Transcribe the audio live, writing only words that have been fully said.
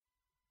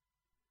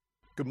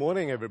Good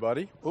morning,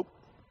 everybody. Oop.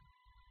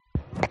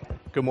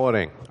 Good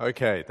morning.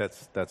 Okay,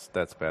 that's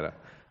better.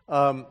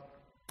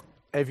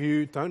 If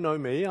you don't know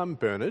me, I'm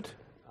Bernard,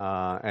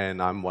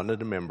 and I'm one of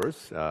the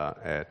members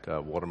at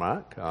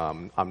Watermark.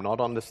 I'm not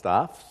on the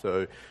staff,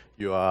 so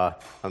you are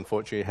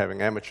unfortunately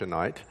having amateur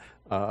night,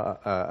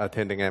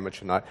 attending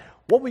amateur night.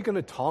 What we're going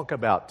to talk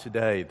about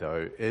today,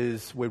 though,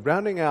 is we're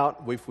rounding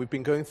out. We've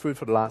been going through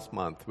for the last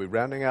month. We're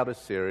rounding out a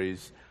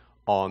series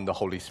on the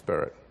Holy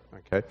Spirit.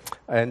 Okay,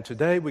 and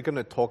today we're going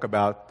to talk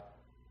about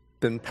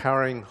the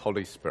empowering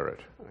Holy Spirit.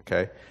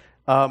 Okay,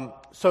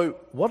 so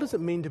what does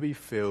it mean to be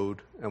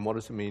filled, and what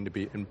does it mean to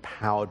be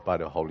empowered by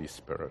the Holy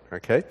Spirit?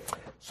 Okay,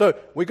 so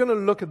we're going to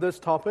look at this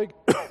topic.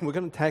 We're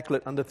going to tackle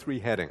it under three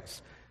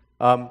headings: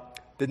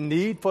 the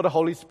need for the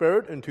Holy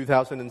Spirit in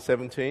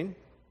 2017.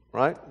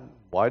 Right?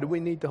 Why do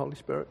we need the Holy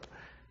Spirit?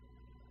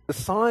 The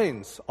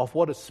signs of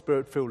what a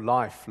Spirit-filled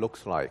life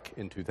looks like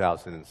in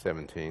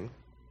 2017,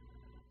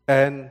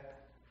 and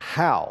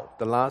how,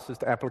 the last is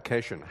the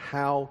application.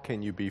 How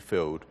can you be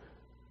filled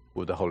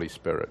with the Holy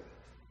Spirit?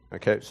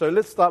 Okay, so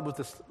let's start with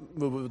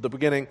the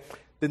beginning,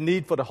 the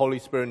need for the Holy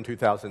Spirit in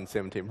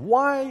 2017.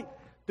 Why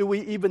do we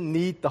even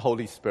need the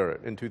Holy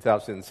Spirit in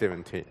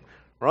 2017,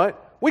 right?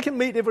 We can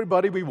meet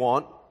everybody we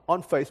want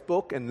on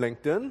Facebook and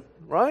LinkedIn,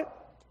 right?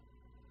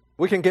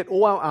 We can get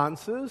all our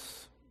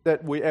answers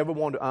that we ever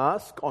want to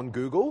ask on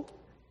Google,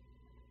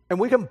 and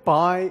we can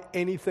buy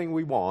anything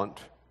we want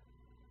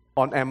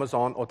on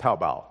Amazon or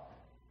Taobao.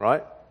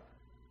 Right?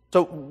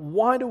 So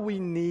why do we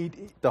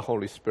need the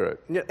Holy Spirit?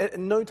 At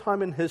no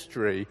time in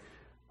history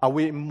are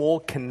we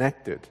more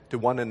connected to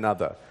one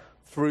another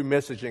through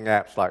messaging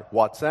apps like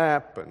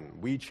WhatsApp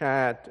and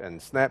WeChat and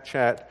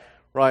Snapchat,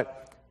 right?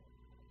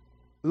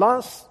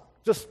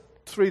 Just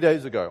 3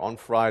 days ago, on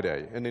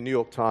Friday, in the New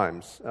York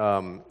Times,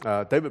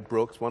 David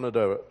Brooks, one of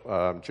the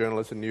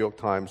journalists in the New York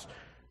Times,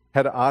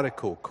 had an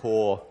article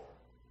called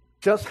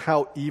 "Just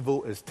How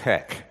Evil Is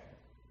Tech?"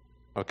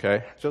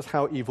 Okay? Just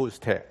how evil is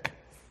tech?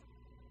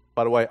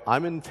 By the way,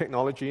 I'm in the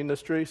technology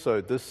industry, so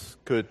this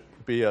could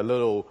be a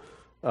little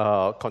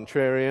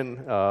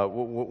contrarian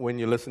when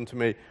you listen to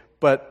me.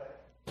 But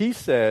he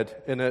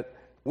said in it,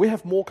 we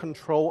have more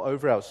control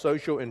over our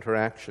social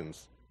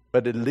interactions,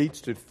 but it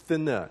leads to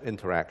thinner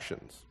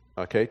interactions.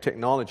 Okay,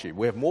 technology.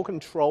 We have more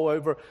control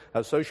over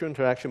our social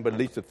interaction, but it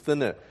leads to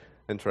thinner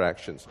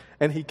interactions.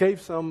 And he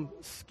gave some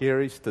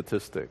scary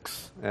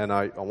statistics, and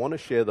I want to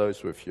share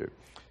those with you.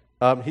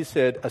 He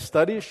said, a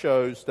study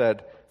shows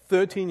that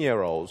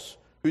 13-year-olds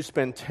who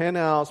spend 10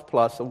 hours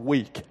plus a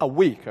week,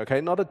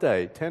 okay, not a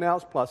day, 10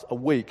 hours plus a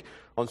week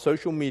on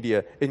social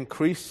media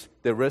increase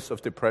their risk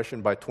of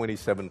depression by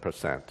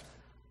 27%.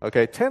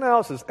 Okay, 10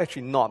 hours is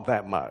actually not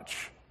that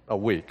much a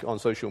week on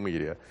social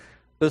media.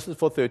 This is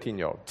for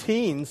 13-year-olds.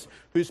 Teens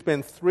who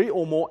spend 3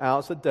 or more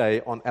hours a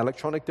day on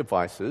electronic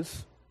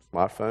devices,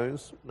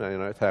 smartphones,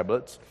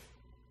 tablets,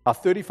 are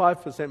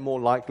 35% more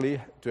likely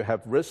to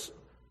have risk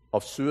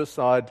of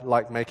suicide,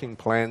 like making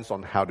plans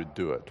on how to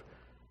do it.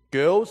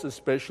 Girls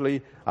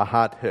especially are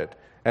hard hit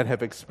and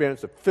have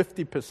experienced a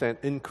 50%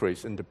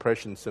 increase in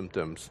depression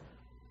symptoms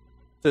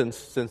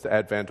since the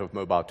advent of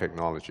mobile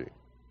technology.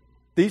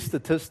 These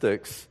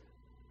statistics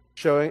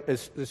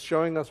is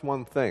showing us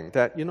one thing,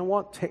 that, you know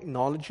what,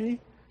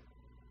 technology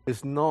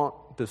is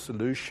not the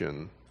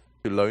solution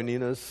to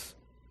loneliness,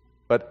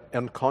 but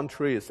on the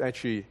contrary,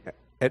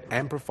 it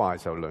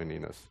amplifies our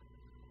loneliness.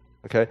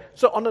 Okay,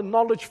 so on the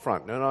knowledge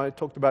front, and I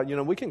talked about,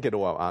 we can get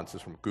all our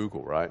answers from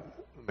Google, right?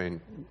 I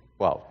mean,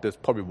 well, there's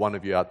probably one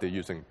of you out there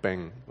using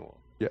Bing,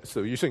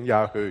 so using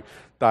Yahoo,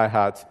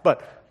 diehards,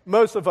 but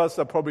most of us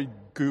are probably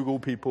Google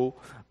people.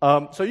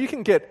 So you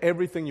can get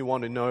everything you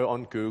want to know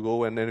on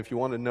Google, and then if you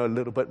want to know a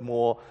little bit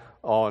more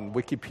on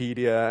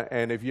Wikipedia,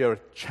 and if you're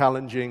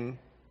challenging,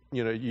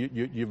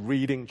 you're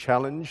reading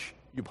challenge,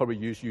 you probably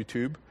use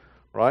YouTube,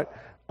 right?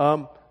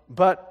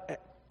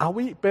 But are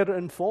we better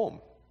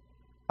informed?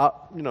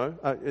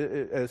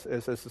 As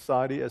a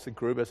society, as a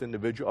group, as an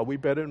individual, are we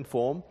better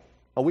informed?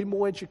 Are we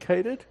more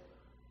educated?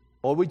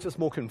 Or are we just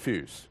more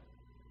confused?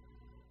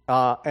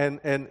 There's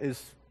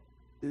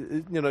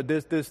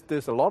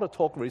a lot of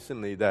talk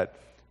recently that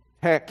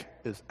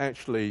tech is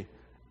actually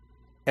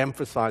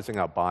emphasizing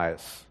our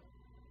bias.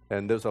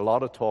 And there's a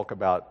lot of talk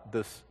about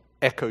this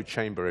echo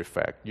chamber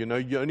effect. You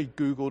only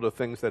Google the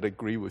things that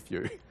agree with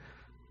you.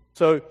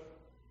 So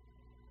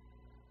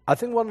I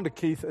think one of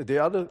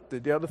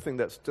the other thing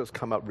that's just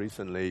come up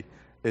recently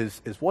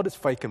is what is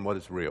fake and what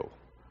is real,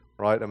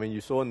 right? I mean,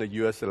 you saw in the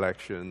U.S.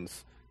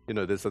 elections,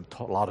 there's a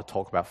lot of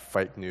talk about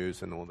fake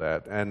news and all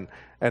that, and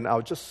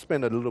I'll just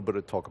spend a little bit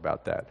of talk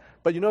about that.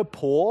 But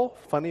Paul,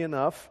 funny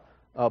enough,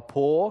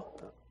 Paul,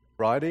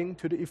 writing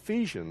to the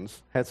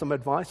Ephesians, had some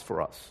advice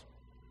for us.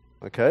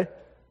 Okay,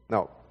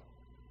 now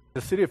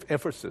the city of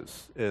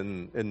Ephesus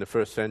in the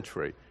first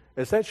century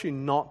is actually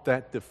not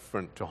that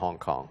different to Hong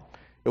Kong.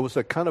 It was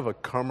a kind of a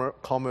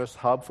commerce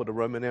hub for the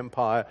Roman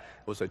Empire.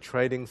 It was a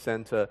trading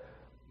center,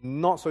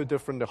 not so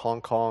different to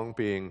Hong Kong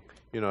being,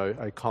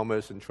 a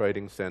commerce and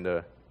trading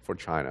center for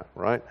China,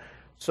 right?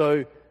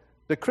 So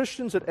the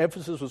Christians at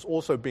Ephesus was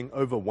also being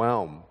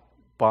overwhelmed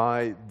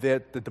by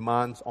the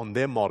demands on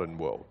their modern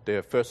world,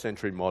 their first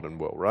century modern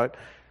world, right?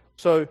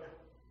 So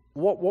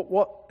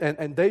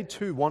and they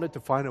too wanted to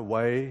find a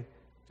way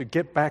to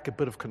get back a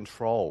bit of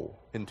control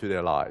into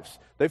their lives.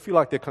 They feel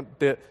like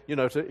they're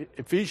so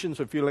Ephesians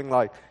are feeling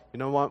like, you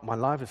know what, my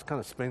life is kind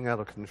of spinning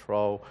out of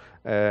control,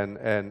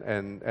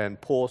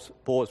 and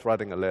Paul is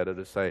writing a letter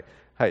to say,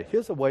 hey,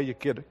 here's a way you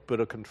get a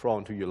bit of control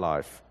into your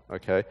life,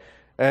 okay?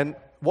 And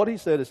what he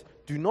said is,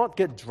 do not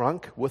get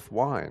drunk with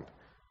wine,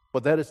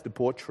 for that is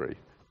debauchery,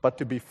 but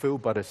to be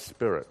filled by the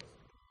Spirit.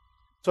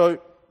 So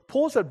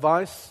Paul's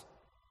advice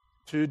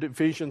to the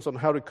Ephesians on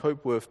how to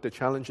cope with the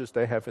challenges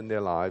they have in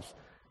their lives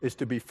is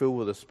to be filled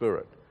with the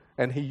Spirit.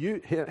 And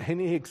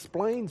he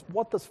explains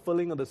what does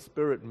filling of the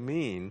Spirit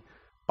mean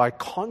by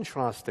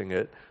contrasting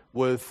it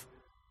with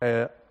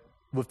the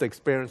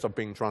experience of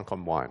being drunk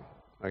on wine.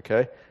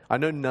 Okay? I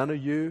know none of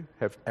you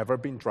have ever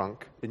been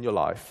drunk in your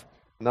life.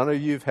 None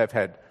of you have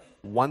had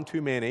one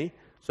too many.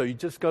 So you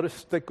just got to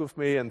stick with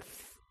me and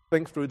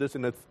think through this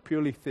in a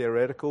purely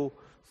theoretical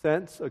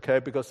sense, okay?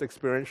 Because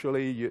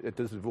experientially,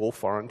 this is all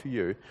foreign to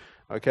you,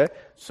 okay?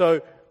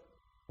 So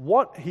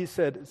what he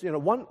said is,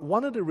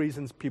 one of the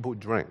reasons people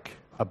drink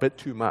a bit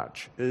too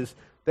much is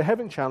they're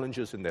having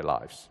challenges in their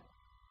lives,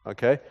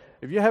 okay?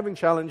 If you're having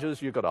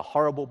challenges, you've got a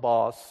horrible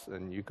boss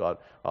and you've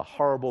got a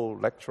horrible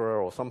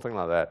lecturer or something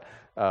like that,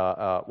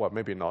 well,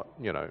 maybe not,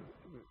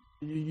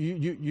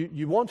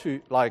 you want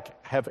to,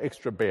 have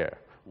extra beer.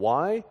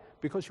 Why?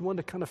 Because you want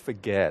to kind of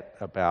forget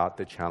about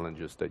the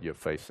challenges that you're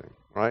facing,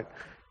 right?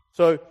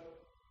 So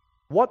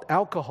what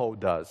alcohol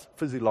does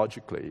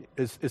physiologically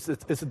is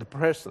it's a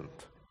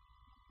depressant,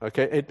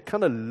 okay? It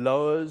kind of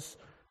lowers,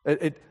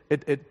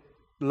 it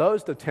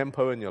lowers the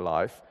tempo in your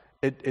life.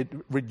 It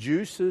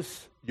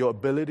reduces your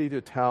ability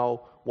to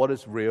tell what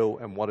is real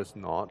and what is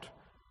not,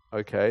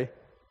 okay?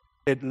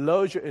 It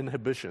lowers your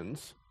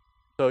inhibitions.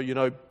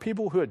 So,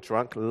 people who are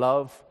drunk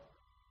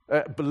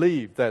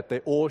believe that they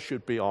all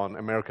should be on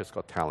America's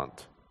Got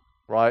Talent,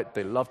 right?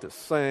 They love to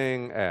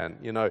sing and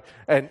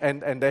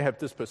they have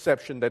this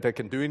perception that they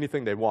can do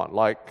anything they want,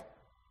 like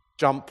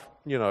jump,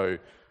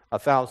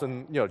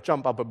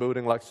 jump up a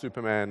building like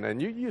Superman.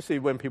 And you see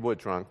when people are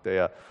drunk,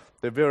 they're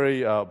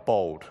very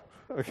bold,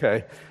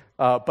 okay?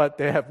 But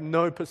they have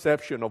no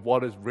perception of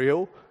what is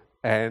real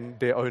and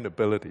their own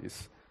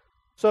abilities.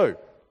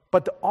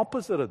 But the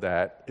opposite of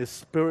that is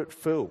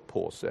Spirit-filled,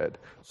 Paul said.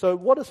 So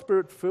what a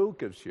Spirit-filled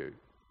gives you?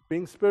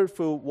 Being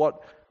Spirit-filled,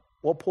 what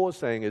Paul's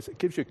saying is it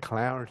gives you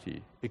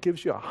clarity. It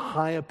gives you a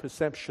higher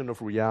perception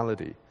of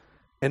reality.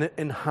 And it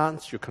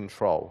enhances your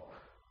control.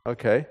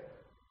 Okay?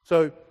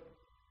 So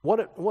what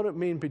it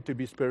means to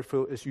be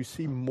Spirit-filled is you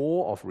see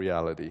more of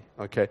reality.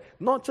 Okay?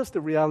 Not just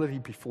the reality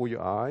before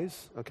your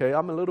eyes. Okay?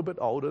 I'm a little bit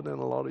older than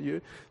a lot of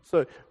you.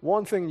 So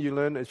one thing you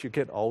learn as you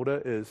get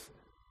older is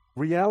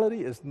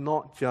reality is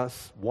not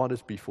just what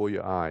is before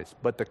your eyes,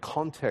 but the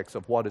context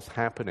of what is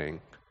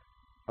happening.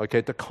 Okay,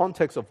 the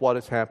context of what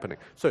is happening.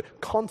 So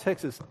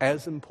context is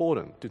as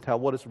important to tell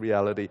what is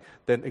reality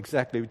than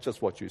exactly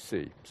just what you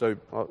see. So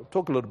I'll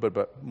talk a little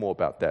bit more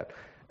about that.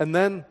 And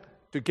then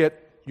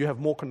you have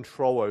more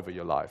control over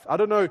your life. I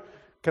don't know,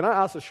 can I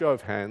ask a show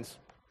of hands?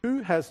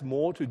 Who has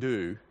more to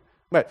do?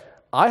 Mate,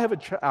 I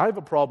have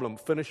a problem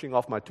finishing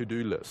off my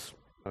to-do list,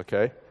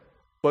 okay?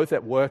 Both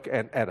at work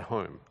and at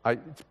home.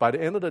 By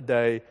the end of the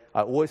day,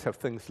 I always have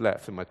things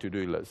left in my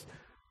to-do list.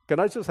 Can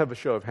I just have a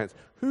show of hands?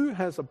 Who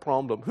has a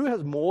problem? Who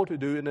has more to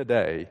do in a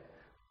day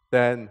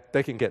than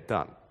they can get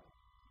done?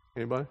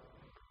 Anybody?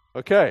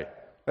 Okay,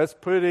 that's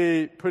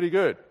pretty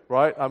good,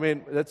 right? I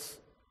mean,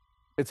 it's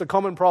a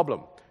common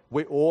problem.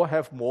 We all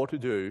have more to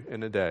do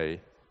in a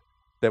day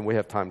than we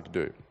have time to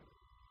do.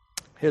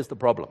 Here's the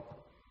problem.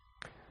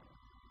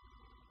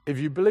 If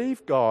you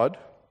believe God,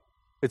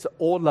 it's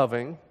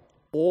all-loving,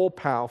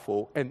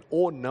 all-powerful, and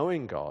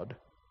all-knowing God,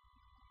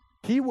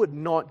 He would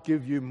not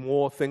give you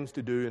more things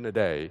to do in a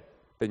day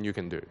than you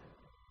can do.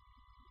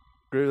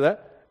 Agree with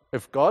that?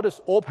 If God is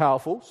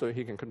all-powerful, so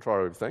He can control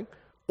everything,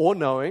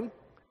 all-knowing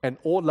and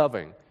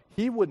all-loving,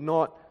 He would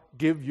not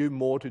give you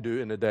more to do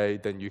in a day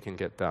than you can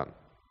get done.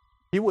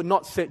 He would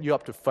not set you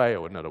up to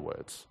fail, in other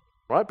words,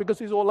 right? Because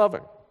He's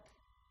all-loving.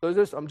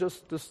 So I'm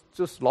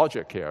just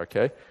logic here,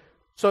 okay?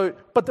 So,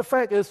 but the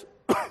fact is,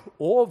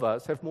 all of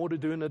us have more to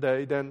do in a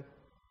day than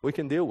we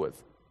can deal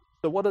with.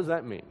 So what does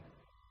that mean?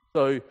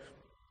 So,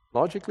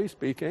 logically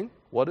speaking,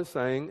 what it's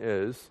saying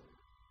is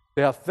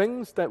there are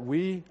things that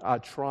we are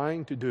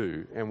trying to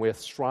do and we're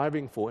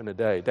striving for in a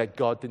day that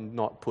God did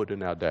not put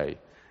in our day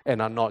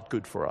and are not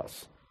good for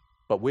us.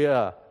 But we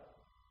are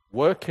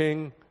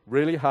working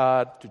really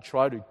hard to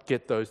try to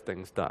get those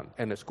things done,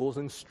 and it's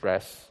causing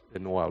stress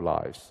in all our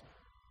lives.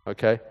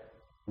 Okay?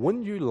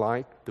 Wouldn't you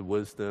like the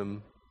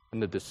wisdom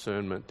and the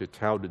discernment to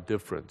tell the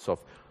difference of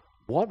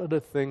what are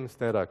the things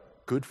that are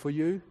good for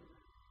you,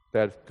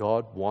 that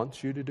God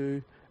wants you to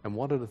do, and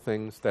what are the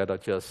things that are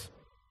just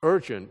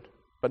urgent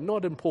but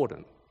not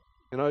important?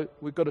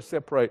 We've got to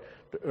separate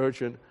the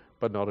urgent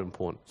but not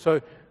important.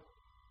 So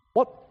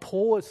what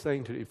Paul is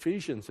saying to the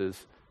Ephesians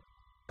is,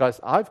 Guys,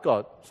 I've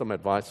got some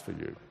advice for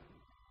you.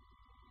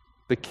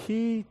 The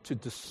key to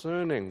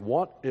discerning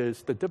what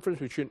is the difference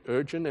between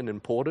urgent and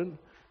important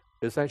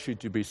is actually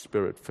to be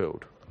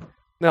Spirit-filled.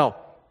 Now,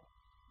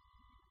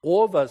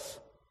 all of us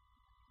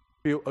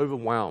feel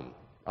overwhelmed.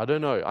 I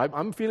don't know.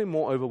 I'm feeling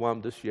more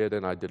overwhelmed this year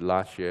than I did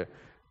last year,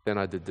 than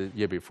I did the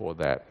year before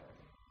that.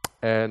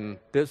 And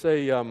there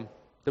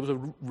was a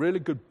really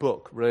good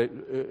book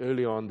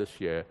early on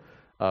this year,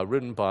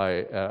 written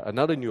by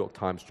another New York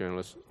Times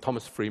journalist,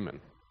 Thomas Friedman.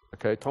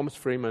 Okay, Thomas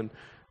Friedman,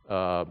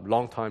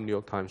 longtime New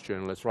York Times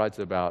journalist, writes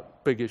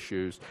about big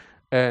issues,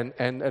 and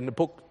the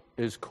book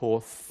is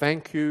called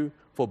 "Thank You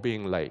for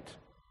Being Late."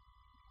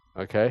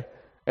 Okay.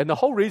 And the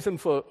whole reason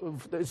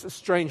it's a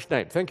strange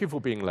name. Thank you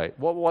for being late.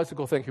 Why is it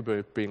called Thank You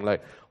for Being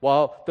Late?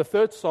 Well, the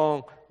third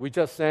song we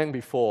just sang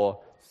before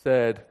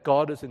said,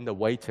 God is in the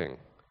waiting.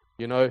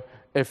 You know,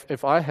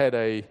 if I had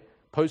a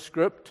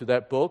postscript to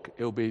that book,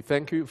 it would be,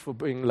 thank you for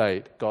being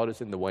late. God is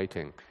in the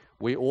waiting.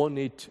 We all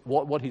need to,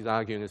 what he's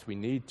arguing is we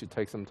need to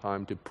take some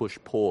time to push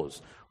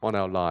pause on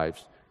our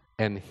lives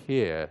and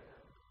hear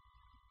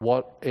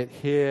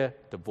the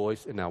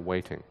voice in our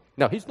waiting.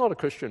 Now, he's not a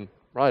Christian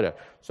writer.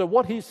 So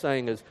what he's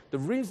saying is the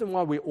reason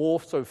why we're all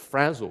so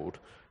frazzled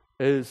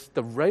is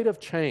the rate of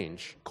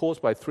change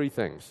caused by three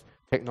things: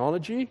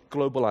 technology,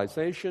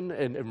 globalization,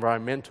 and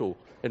environmental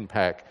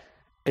impact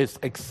is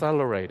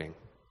accelerating,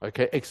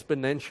 okay,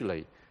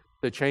 exponentially,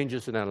 the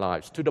changes in our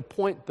lives, to the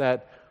point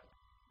that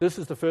this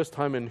is the first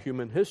time in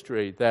human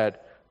history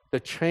that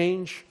the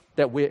change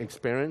that we're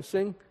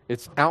experiencing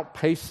is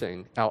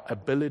outpacing our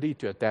ability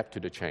to adapt to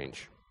the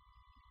change,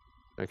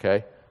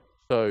 okay?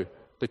 So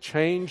the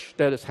change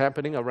that is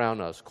happening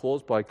around us,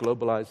 caused by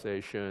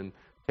globalization,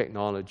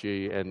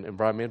 technology, and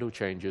environmental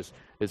changes,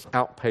 is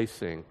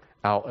outpacing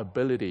our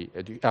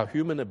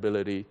human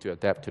ability to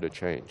adapt to the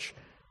change.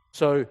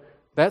 So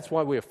that's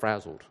why we're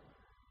frazzled.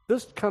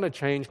 This kind of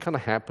change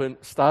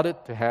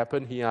started to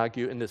happen, he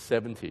argued, in the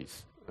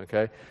 70s,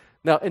 okay?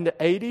 Now, in the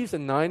 80s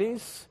and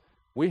 90s,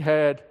 we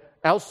had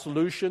our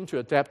solution to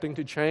adapting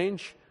to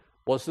change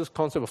was this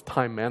concept of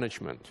time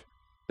management.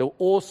 There were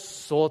all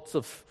sorts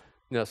of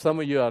some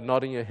of you are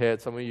nodding your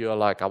head. Some of you are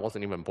like, I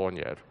wasn't even born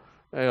yet.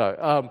 Anyway,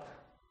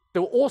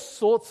 there were all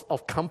sorts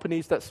of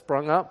companies that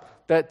sprung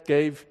up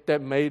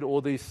that made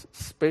all these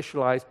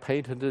specialized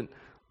patented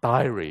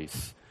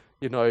diaries.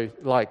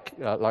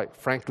 Like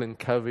Franklin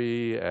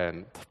Covey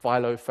and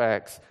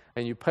Filofax,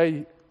 and you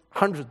pay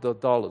hundreds of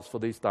dollars for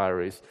these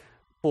diaries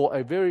for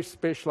a very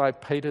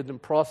specialized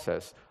patented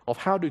process of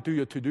how to do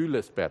your to-do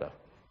list better,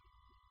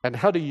 and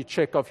how do you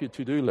check off your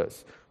to-do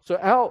list. So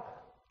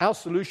our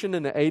solution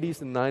in the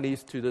 80s and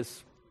 90s to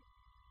this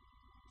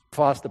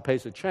faster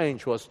pace of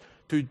change was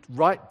to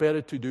write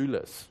better to-do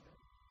lists.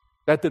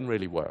 That didn't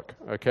really work,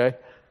 okay?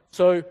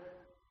 So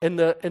in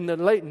the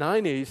late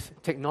 90s,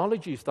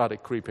 technology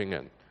started creeping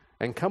in.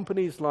 And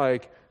companies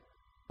like,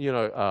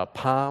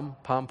 Palm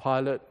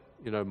Pilot,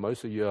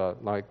 most of you are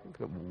like,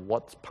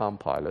 what's Palm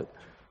Pilot,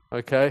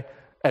 okay?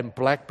 And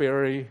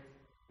BlackBerry,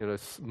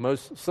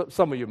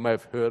 some of you may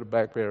have heard of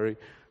BlackBerry,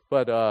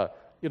 but,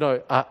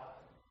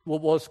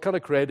 what was kind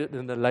of created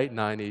in the late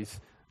 90s,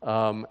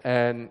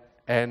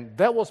 and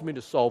that was meant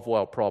to solve all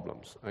our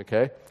problems,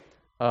 okay?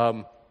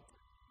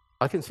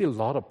 I can see a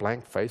lot of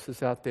blank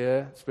faces out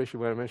there, especially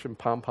when I mentioned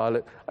Palm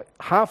Pilot.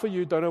 Half of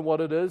you don't know what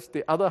it is.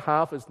 The other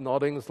half is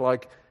nodding. It's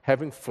like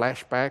having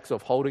flashbacks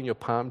of holding your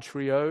Palm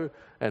Trio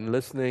and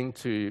listening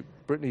to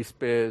Britney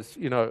Spears,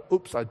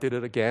 oops, I did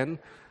it again.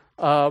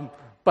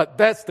 But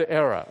that's the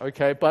era,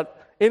 okay?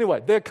 But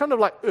anyway, they're kind of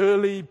like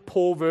early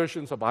poor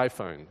versions of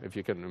iPhone, if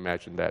you can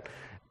imagine that.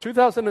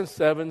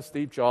 2007,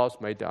 Steve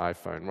Jobs made the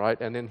iPhone, right?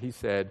 And then he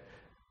said,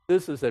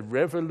 this is a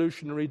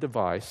revolutionary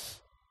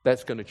device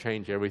that's going to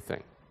change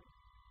everything.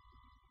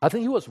 I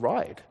think he was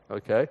right,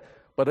 okay?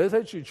 But it's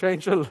actually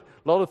changed a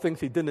lot of things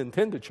he didn't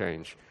intend to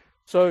change.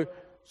 So,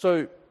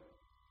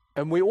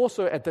 and we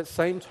also, at that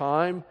same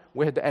time,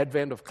 we had the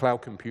advent of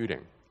cloud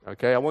computing,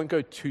 okay? I won't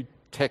go too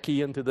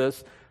techie into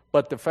this,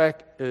 but the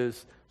fact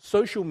is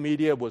social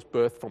media was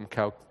birthed from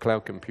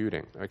cloud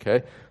computing,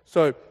 okay?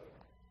 So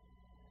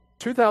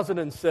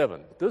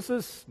 2007, this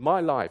is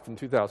my life in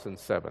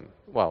 2007.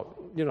 Well,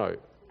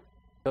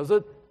 does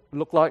it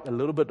look like a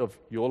little bit of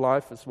your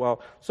life as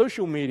well?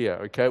 Social media,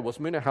 okay, was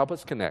meant to help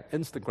us connect.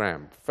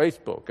 Instagram,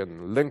 Facebook,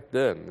 and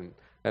LinkedIn,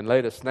 and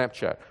later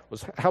Snapchat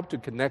was helped to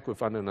connect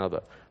with one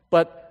another.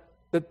 But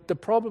the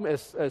problem,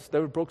 as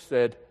David Brooks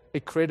said,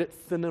 it created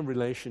thinner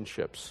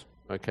relationships,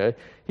 okay?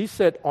 He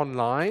said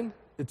online,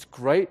 it's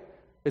great.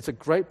 It's a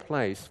great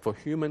place for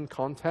human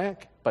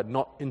contact, but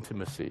not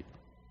intimacy.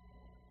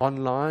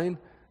 Online,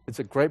 it's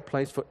a great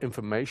place for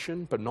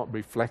information, but not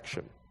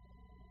reflection,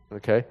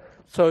 okay?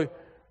 So,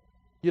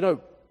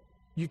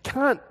 you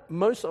can't,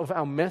 most of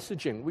our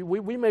messaging,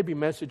 we may be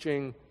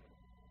messaging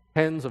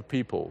tens of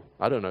people.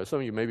 I don't know, some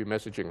of you may be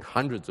messaging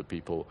hundreds of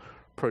people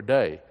per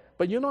day,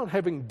 but you're not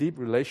having deep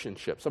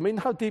relationships. I mean,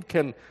 how deep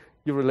can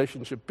your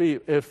relationship be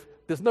if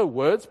there's no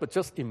words, but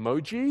just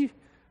emoji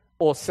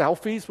or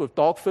selfies with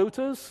dog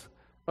filters,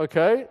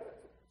 okay?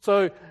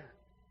 So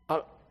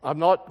I'm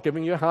not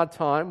giving you a hard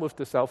time with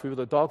the selfie with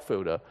the dog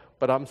filter,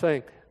 but I'm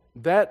saying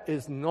that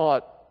is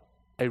not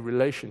a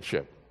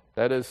relationship.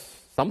 That is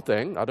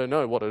something, I don't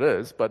know what it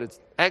is, but it's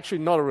actually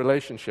not a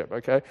relationship,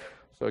 okay?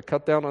 So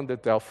cut down on the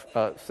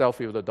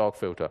selfie with the dog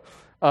filter.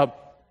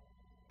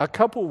 A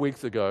couple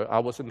weeks ago, I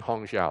was in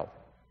Hangzhou,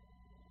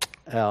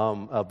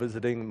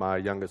 visiting my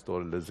youngest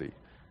daughter, Lizzie.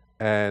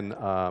 And,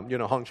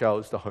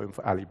 Hangzhou is the home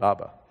for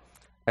Alibaba.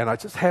 And I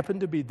just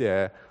happened to be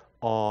there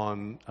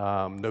on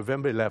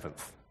November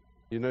 11th.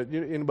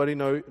 Anybody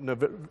know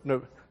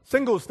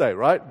Singles Day,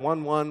 right?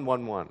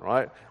 1/1/1/1,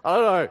 right? I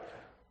don't know.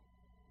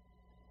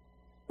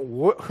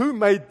 Who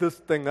made this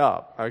thing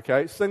up,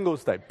 okay?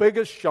 Singles Day,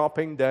 biggest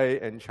shopping day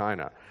in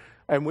China.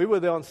 And we were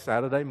there on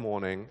Saturday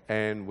morning,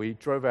 and we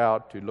drove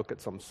out to look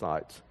at some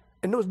sites.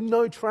 And there was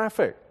no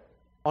traffic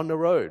on the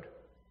road.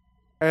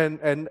 And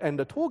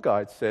the tour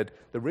guide said,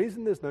 the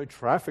reason there's no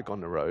traffic on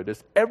the road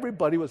is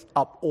everybody was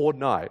up all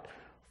night,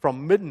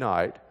 from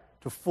midnight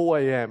to 4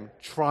 a.m.,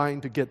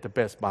 trying to get the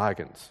best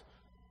bargains.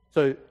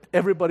 So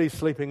everybody's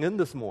sleeping in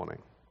this morning,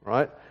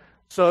 right?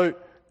 So,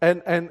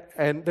 and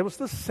there was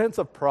this sense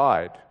of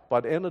pride. By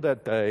the end of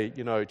that day,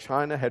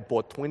 China had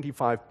bought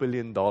 $25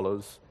 billion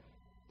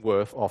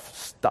worth of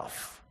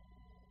stuff.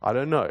 I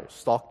don't know,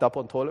 stocked up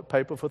on toilet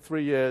paper for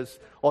 3 years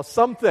or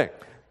something.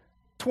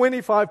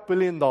 $25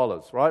 billion,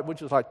 right?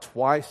 Which is like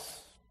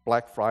twice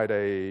Black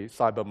Friday,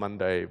 Cyber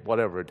Monday,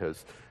 whatever it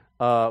is.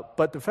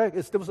 But the fact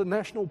is, there was a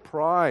national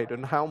pride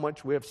in how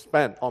much we have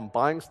spent on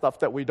buying stuff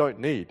that we don't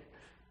need.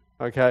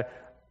 Okay?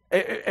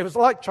 It was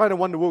like China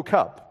won the World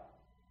Cup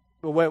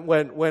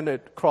when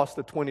it crossed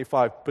the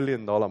 $25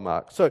 billion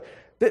mark. So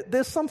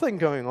there's something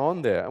going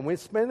on there, and we're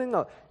spending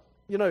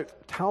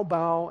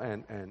Taobao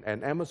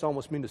and Amazon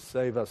was meant to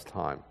save us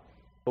time.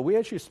 But we're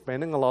actually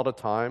spending a lot of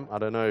time, I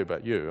don't know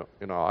about you,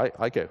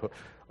 I get hooked.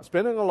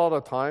 Spending a lot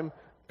of time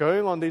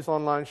going on these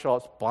online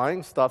shops,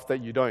 buying stuff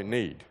that you don't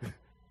need.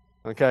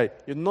 Okay?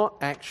 You're not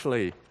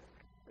actually,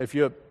 if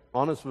you're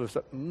honest with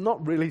yourself,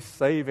 not really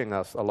saving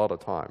us a lot of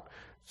time.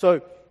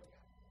 So,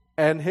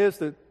 and here's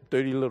the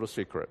dirty little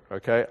secret,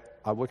 okay?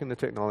 I work in the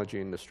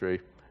technology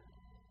industry.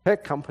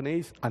 Tech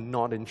companies are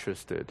not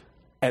interested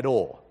at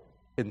all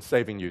in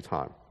saving you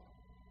time.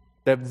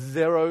 They have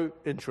zero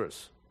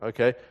interest,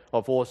 okay,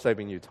 of all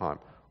saving you time.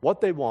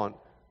 What they want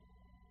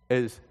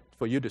is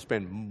for you to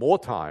spend more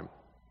time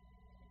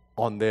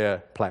on their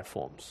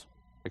platforms.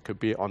 It could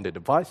be on their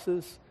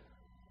devices,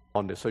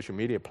 on their social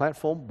media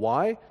platform.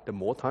 Why? The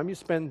more time you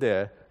spend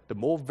there, the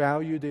more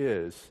value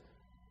there is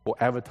for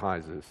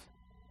advertisers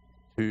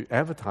to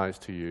advertise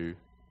to you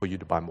for you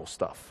to buy more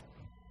stuff,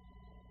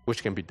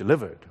 which can be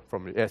delivered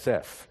from the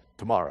SF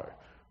tomorrow,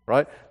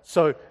 right?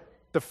 So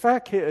the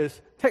fact here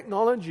is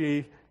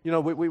technology,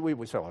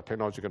 we say,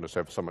 technology is going to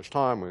save so much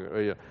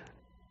time.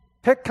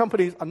 Tech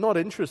companies are not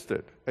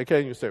interested. Okay,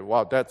 and you say,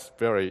 wow, that's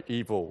very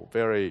evil,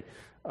 very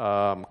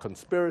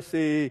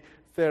conspiracy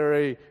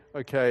theory.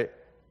 Okay,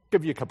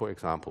 give you a couple of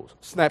examples.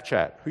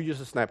 Snapchat. Who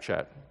uses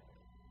Snapchat?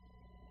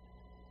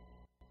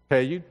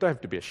 Okay, you don't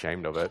have to be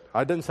ashamed of it.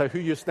 I didn't say who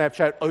uses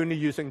Snapchat only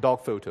using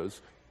dog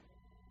filters.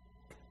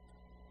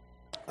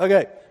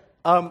 Okay,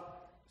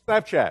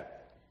 Snapchat.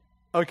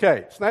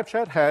 Okay,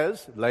 Snapchat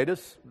has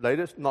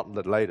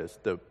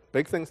the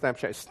big thing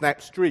Snapchat is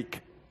Snap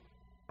Streak,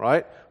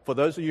 right? For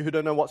those of you who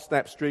don't know what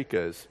Snap Streak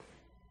is,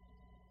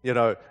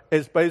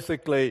 it's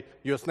basically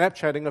you're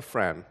Snapchatting a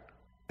friend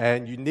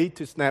and you need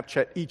to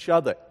Snapchat each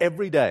other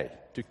every day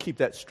to keep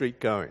that streak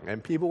going.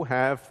 And people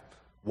have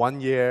 1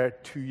 year,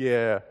 2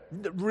 year,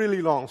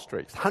 really long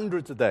streaks,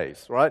 hundreds of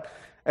days, right?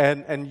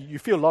 And you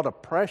feel a lot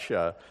of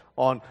pressure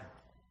on,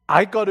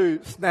 I got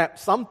to snap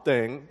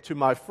something to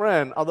my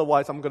friend,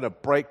 otherwise I'm going to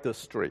break the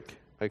streak,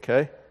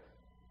 okay?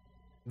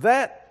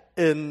 That,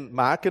 in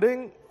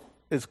marketing,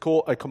 is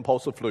called a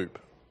compulsive loop,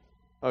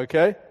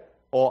 okay?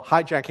 Or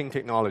hijacking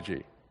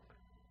technology.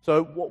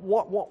 So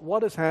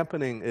what is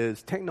happening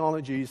is tech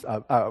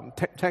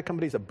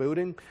companies are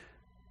building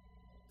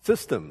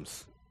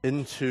systems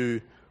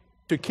to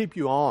keep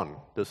you on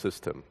the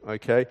system,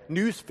 okay?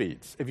 News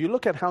feeds. If you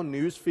look at how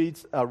news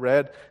feeds are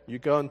read, you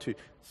go into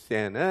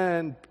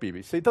CNN,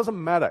 BBC, it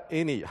doesn't matter,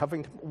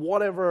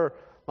 whatever.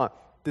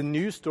 The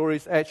news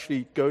stories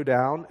actually go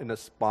down in a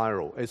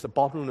spiral. It's a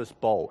bottomless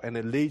bowl, and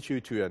it leads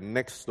you to a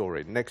next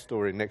story,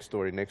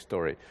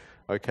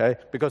 okay?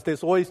 Because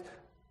there's always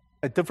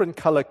a different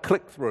color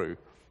click-through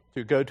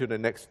to go to the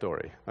next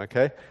story,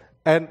 okay?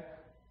 And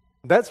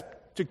that's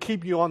to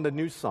keep you on the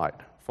news site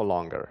for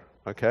longer,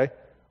 okay?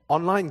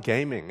 Online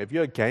gaming. If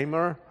you're a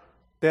gamer,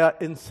 there are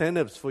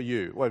incentives for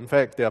you. Well, in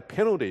fact, there are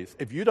penalties.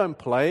 If you don't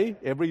play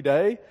every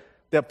day,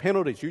 there are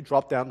penalties. You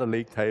drop down the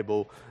league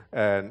table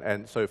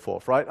and so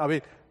forth, right? I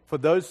mean, for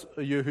those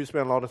of you who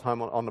spend a lot of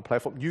time on the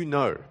platform, you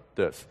know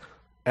this.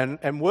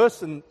 And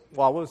worse than,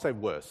 well, I won't say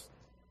worse.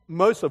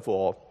 Most of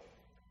all,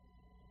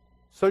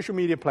 social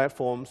media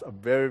platforms are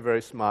very,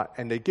 very smart,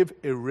 and they give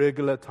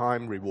irregular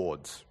time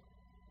rewards.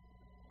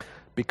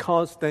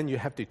 Because then you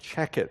have to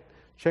check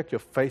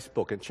your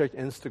Facebook and check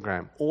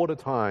Instagram all the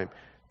time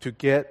to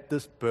get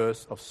this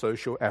burst of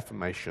social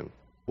affirmation.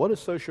 What is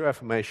social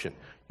affirmation?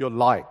 Your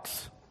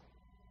likes,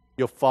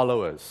 your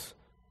followers,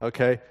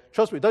 okay?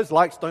 Trust me, those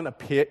likes don't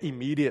appear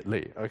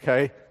immediately,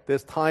 okay?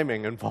 There's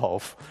timing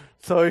involved.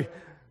 So,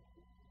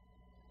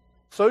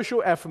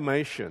 social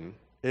affirmation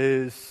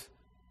is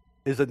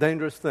a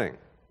dangerous thing.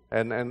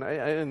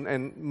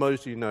 And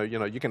most you know,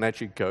 you can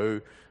actually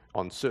go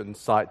on certain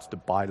sites to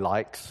buy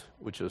likes,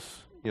 which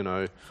is,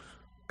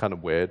 kind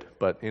of weird.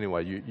 But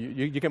anyway,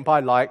 you can buy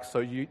likes,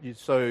 so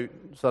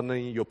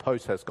suddenly your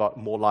post has got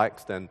more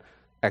likes than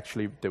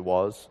actually there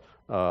was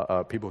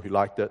people who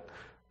liked it.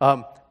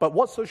 But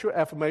what social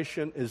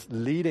affirmation is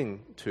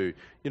leading to,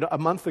 a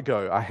month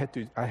ago I had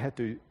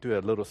to do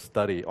a little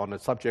study on a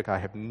subject I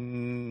have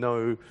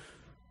no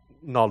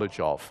knowledge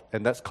of,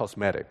 and that's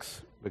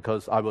cosmetics.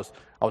 Because I was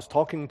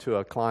talking to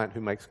a client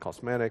who makes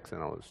cosmetics,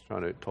 and I was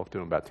trying to talk to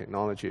him about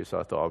technology, so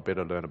I thought I'd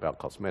better learn about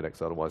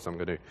cosmetics, otherwise I'm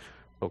going to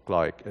look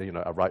like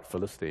a right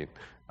Philistine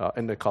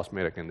in the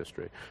cosmetic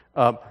industry.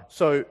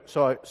 So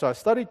I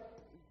studied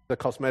the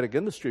cosmetic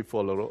industry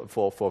for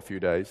a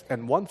few days,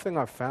 and one thing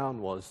I found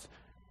was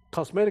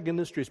cosmetic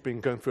industry has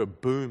been going through a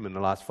boom in the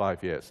last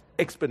 5 years,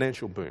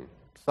 exponential boom,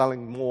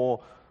 selling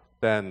more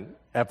than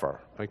ever.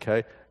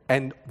 Okay,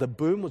 and the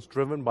boom was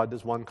driven by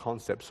this one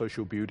concept: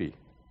 social beauty.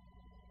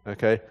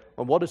 Okay,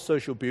 and what is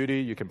social beauty?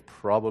 You can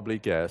probably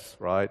guess,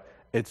 right?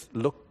 It's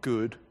look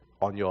good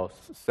on your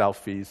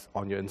selfies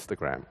on your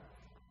Instagram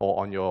or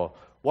on your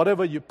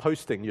whatever you're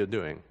posting you're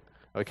doing.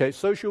 Okay,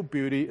 social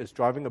beauty is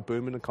driving a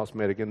boom in the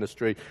cosmetic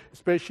industry,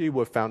 especially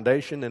with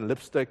foundation and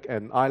lipstick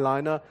and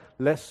eyeliner,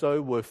 less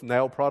so with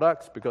nail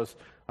products, because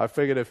I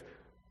figured if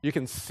you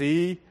can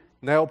see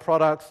nail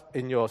products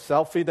in your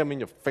selfie, that means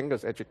your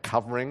fingers actually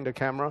covering the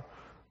camera.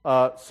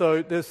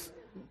 So this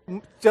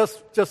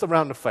just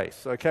around the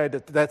face, okay?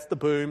 That's the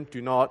boom.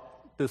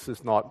 This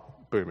is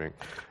not booming.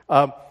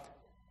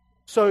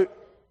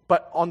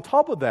 But on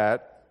top of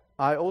that,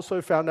 I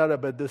also found out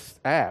about this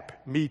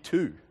app, Me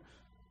Too.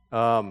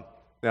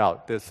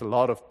 Now, there's a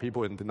lot of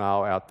people in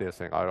denial out there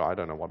saying, I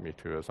don't know what Me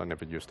Too is. I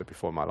never used it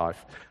before in my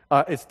life.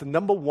 It's the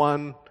number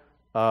one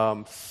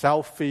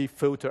selfie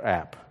filter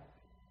app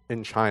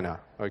in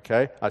China,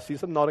 okay? I see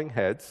some nodding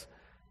heads.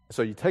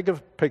 So you take a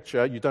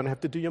picture. You don't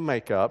have to do your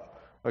makeup.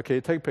 Okay,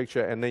 you take a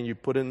picture, and then you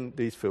put in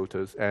these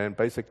filters, and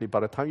basically by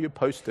the time you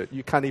post it,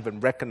 you can't even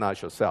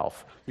recognize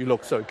yourself. You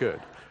look so good,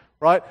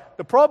 right?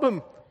 The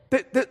problem,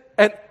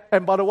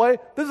 and by the way,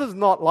 this is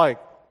not like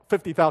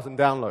 50,000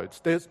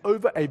 downloads. There's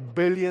over 1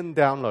 billion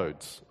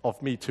downloads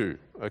of Me Too,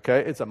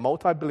 okay? It's a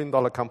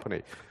multi-billion-dollar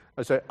company.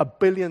 I say 1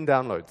 billion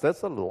downloads.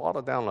 That's a lot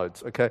of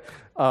downloads, okay,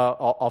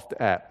 of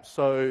the app.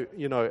 So,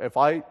 if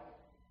I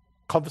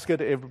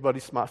confiscated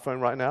everybody's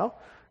smartphone right now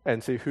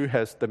and see who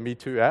has the Me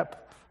Too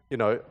app,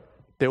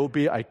 there will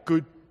be a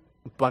good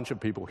bunch of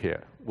people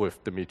here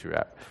with the Me Too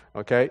app,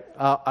 okay?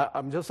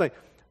 I'm just saying,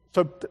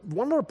 so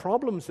one of the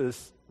problems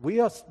is we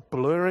are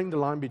blurring the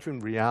line between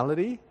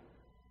reality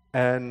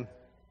and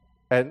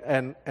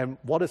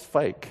what is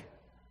fake.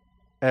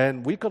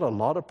 And we got a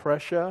lot of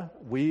pressure.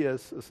 We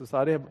as a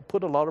society have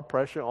put a lot of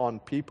pressure on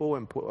people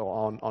and put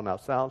on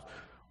ourselves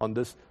on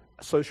this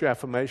social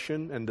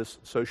affirmation and this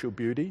social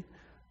beauty.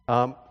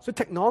 So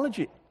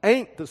technology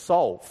ain't the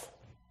solve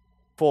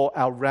for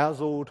our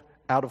razzled,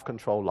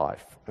 out-of-control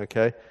life,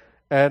 okay?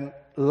 And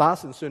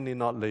last and certainly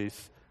not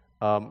least,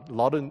 a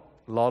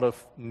lot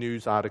of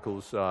news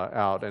articles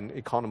out, and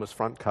Economist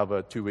front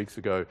cover 2 weeks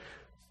ago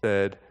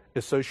said,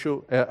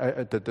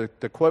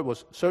 the quote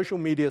was, social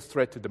media's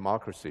threat to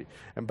democracy.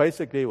 And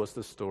basically it was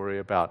the story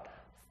about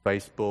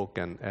Facebook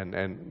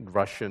and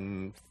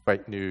Russian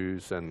fake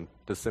news and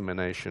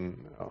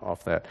dissemination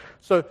of that.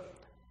 So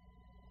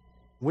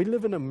we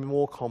live in a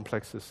more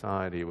complex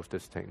society with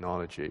this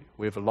technology.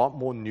 We have a lot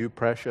more new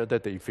pressure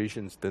that the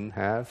Ephesians didn't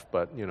have,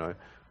 but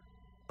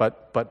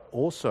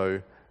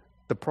also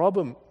the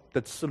problem,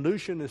 the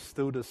solution is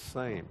still the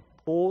same.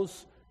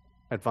 Paul's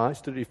advice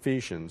to the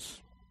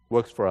Ephesians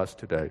works for us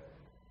today.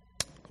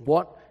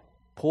 What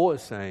Paul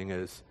is saying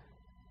is,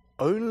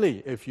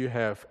 only if you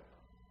have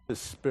the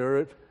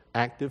Spirit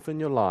active in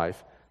your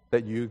life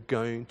that you're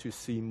going to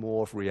see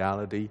more of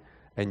reality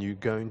and you're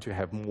going to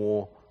have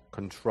more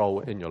control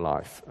in your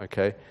life,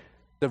 okay?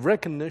 The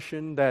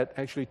recognition that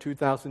actually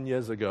 2,000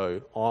 years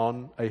ago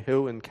on a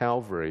hill in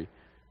Calvary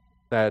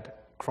that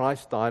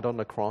Christ died on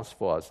the cross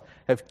for us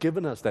have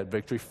given us that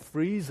victory,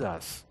 frees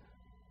us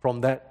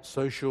from that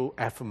social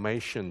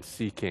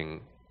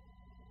affirmation-seeking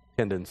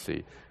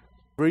tendency,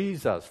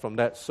 frees us from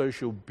that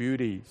social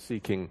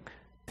beauty-seeking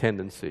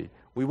tendency.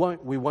 We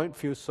won't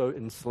feel so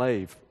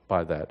enslaved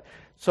by that.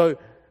 So,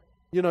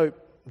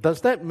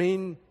 does that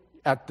mean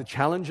the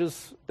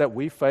challenges that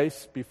we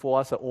face before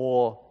us are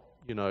all,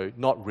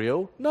 not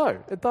real?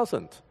 No, it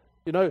doesn't.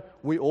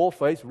 We all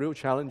face real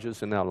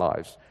challenges in our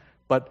lives.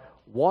 But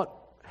what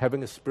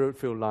having a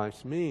Spirit-filled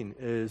life mean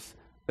is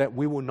that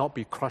we will not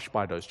be crushed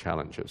by those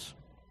challenges.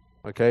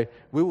 Okay?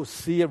 We will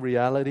see a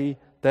reality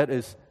that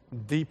is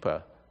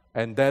deeper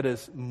and that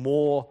is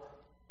more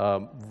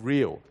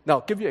real. Now,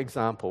 I'll give you an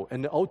example.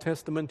 In the Old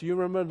Testament, do you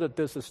remember that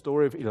there's a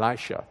story of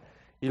Elisha?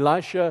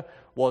 Elisha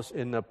was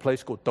in a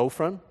place called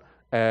Dothan,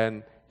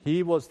 and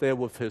he was there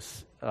with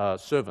his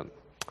servant.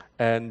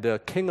 And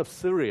the king of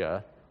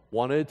Syria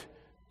wanted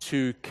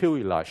to kill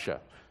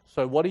Elisha.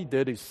 So what he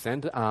did is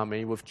sent an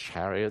army with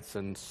chariots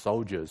and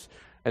soldiers.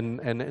 And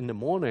in the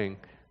morning,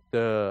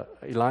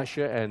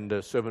 Elisha and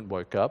the servant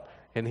woke up,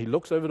 and he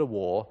looks over the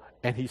wall,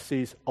 and he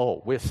sees,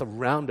 we're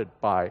surrounded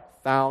by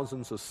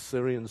thousands of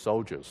Syrian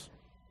soldiers,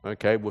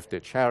 okay, with their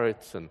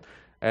chariots.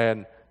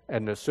 And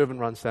the servant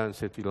runs down and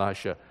said to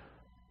Elisha,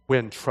 we're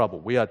in trouble.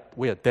 We are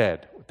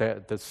dead.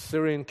 The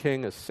Syrian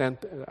king has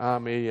sent an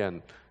army,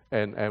 and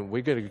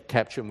we're going to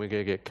capture him. We're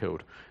going to get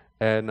killed.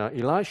 And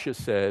Elisha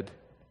said,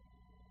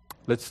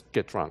 let's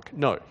get drunk.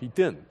 No, he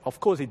didn't. Of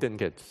course he didn't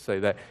get to say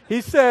that.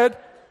 He said,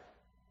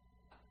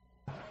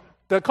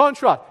 the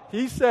contrast.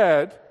 He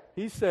said,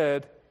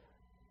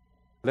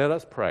 let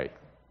us pray.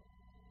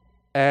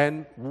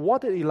 And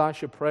what did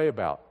Elisha pray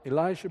about?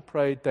 Elisha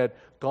prayed that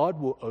God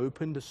will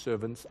open the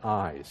servant's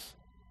eyes.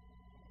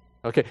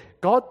 Okay,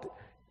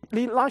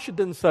 Elisha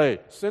didn't say,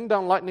 send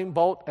down lightning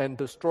bolt and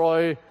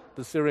destroy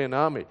the Syrian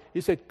army.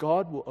 He said,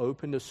 God will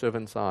open the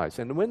servant's eyes.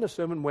 And when the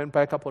servant went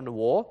back up on the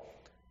wall,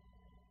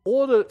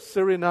 all the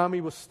Syrian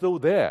army was still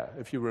there,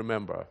 if you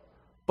remember.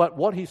 But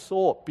what he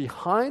saw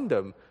behind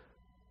them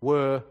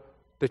were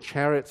the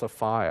chariots of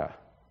fire.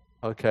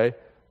 Okay?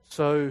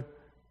 So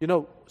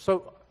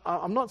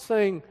I'm not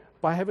saying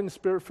by having a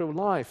spirit-filled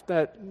life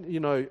that,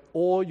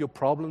 all your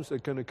problems are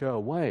going to go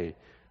away.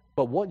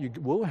 But what you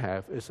will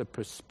have is a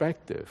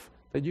perspective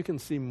that you can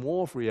see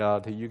more of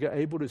reality. You get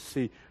able to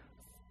see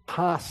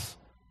past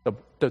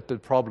the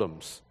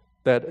problems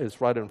that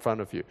is right in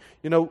front of you.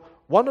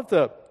 One of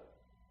the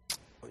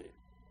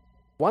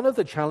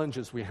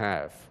challenges we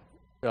have,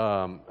 we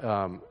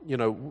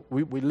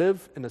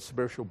live in a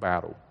spiritual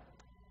battle,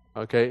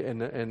 okay,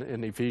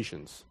 in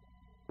Ephesians.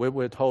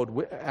 We're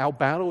told our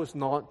battle is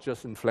not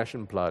just in flesh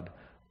and blood,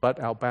 but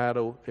our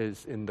battle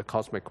is in the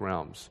cosmic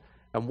realms.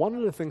 And one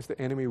of the things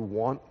the enemy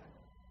want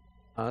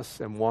us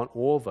and want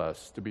all of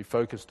us to be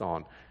focused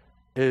on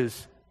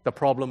is the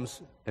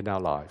problems in our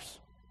lives.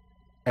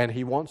 And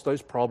he wants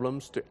those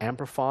problems to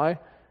amplify.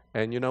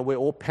 And, we're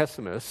all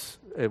pessimists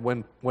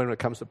when it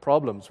comes to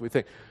problems. We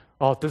think,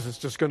 this is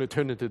just going to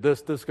turn into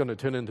this is going to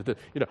turn into this.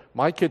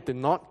 My kid did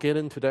not get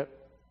into that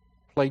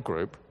play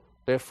group,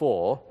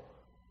 therefore,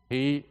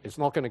 he is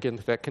not going to get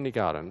into that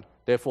kindergarten,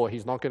 therefore,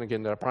 he's not going to get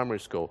into that primary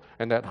school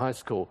and that high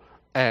school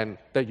and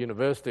that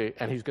university,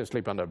 and he's going to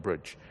sleep under a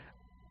bridge.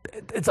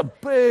 It's a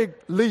big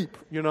leap,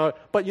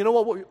 But you know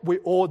what? We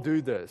all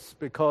do this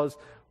because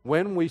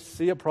when we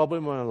see a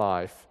problem in our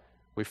life,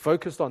 we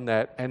focus on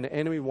that, and the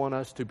enemy wants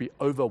us to be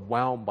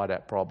overwhelmed by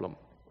that problem,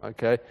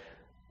 okay?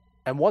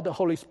 And what the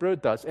Holy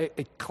Spirit does,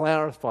 it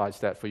clarifies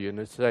that for you, and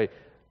it say,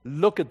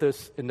 look at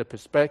this in the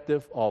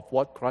perspective of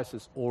what Christ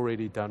has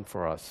already done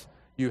for us.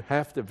 You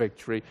have the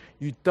victory.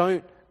 You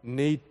don't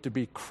need to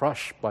be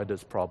crushed by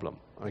this problem,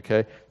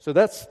 okay? So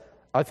that's,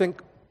 I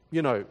think,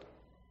 the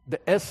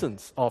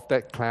essence of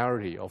that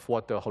clarity of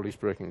what the Holy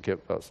Spirit can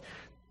give us.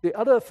 The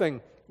other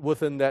thing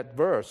within that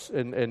verse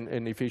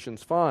in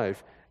Ephesians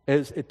 5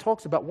 is it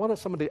talks about what are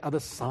some of the other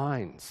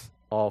signs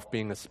of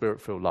being a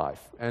spirit-filled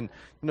life. And,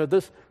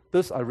 this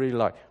I really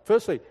like.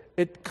 Firstly,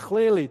 it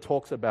clearly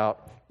talks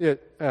about,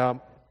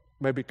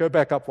 maybe go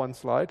back up one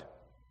slide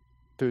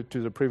to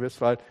the previous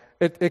slide.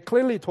 It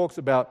clearly talks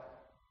about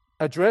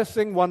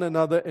addressing one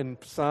another in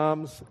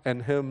psalms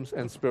and hymns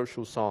and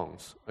spiritual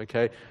songs,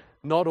 okay?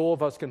 Not all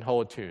of us can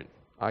hold a tune.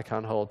 I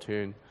can't hold a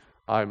tune.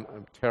 I'm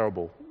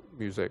terrible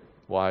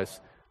music-wise.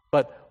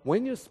 But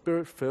when you're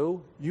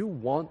spirit-filled, you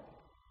want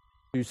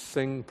to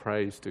sing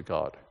praise to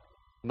God.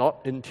 Not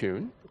in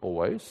tune,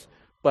 always,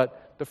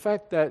 but the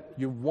fact that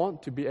you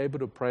want to be able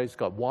to praise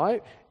God.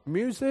 Why?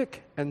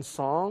 Music and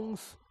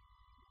songs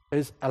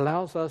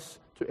allows us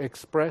to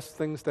express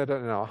things that are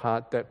in our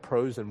heart that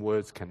prose and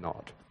words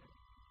cannot.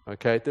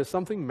 Okay? There's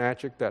something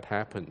magic that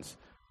happens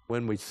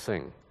when we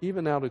sing,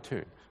 even out of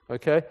tune.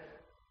 Okay?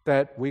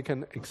 That we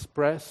can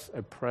express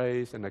a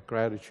praise and a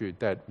gratitude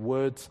that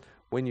words,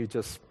 when you're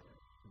just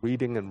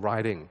reading and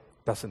writing,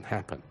 doesn't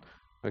happen.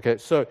 Okay,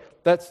 so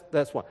that's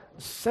one.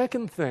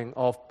 Second thing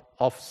of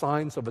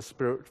signs of a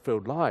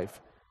spirit-filled life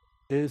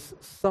is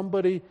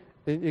somebody,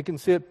 you can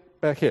see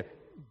it back here,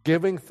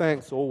 giving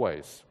thanks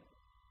always.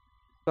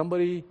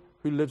 Somebody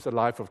who lives a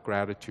life of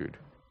gratitude.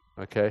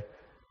 Okay,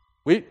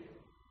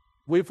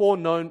 we've all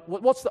known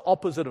what's the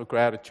opposite of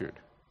gratitude?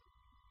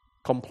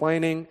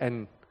 Complaining.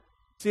 And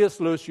C.S.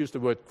 Lewis used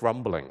the word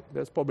grumbling.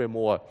 That's probably a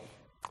more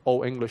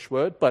old English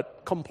word,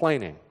 but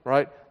complaining,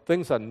 right?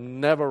 Things are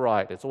never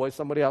right. It's always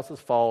somebody else's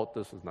fault.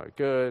 This is no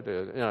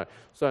good.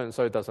 So and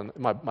so doesn't.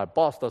 My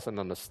boss doesn't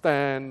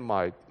understand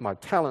my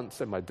talents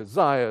and my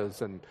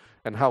desires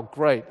and how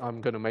great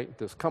I'm going to make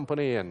this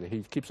company. And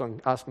he keeps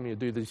on asking me to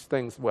do these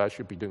things where I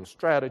should be doing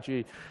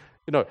strategy.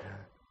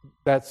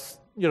 That's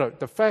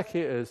the fact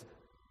here is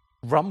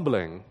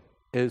grumbling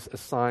is a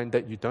sign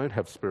that you don't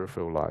have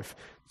spirit-filled life.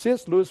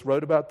 C.S. Lewis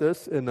wrote about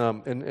this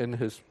in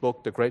his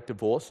book, The Great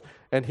Divorce,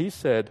 and he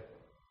said,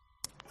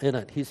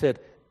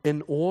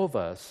 in all of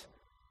us,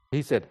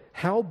 He said,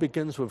 hell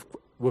begins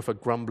with a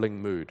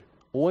grumbling mood,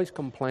 always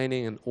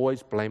complaining and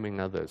always blaming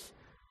others.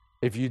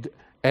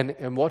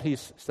 And what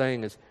he's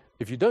saying is,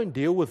 if you don't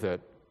deal with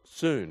it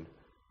soon,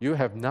 you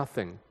have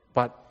nothing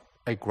but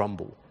a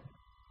grumble.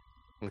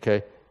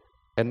 Okay?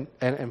 And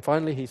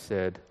finally he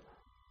said,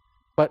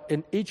 but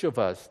in each of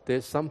us,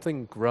 there's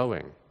something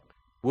growing,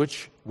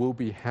 which will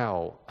be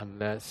hell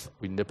unless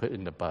we nip it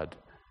in the bud.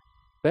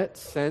 That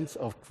sense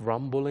of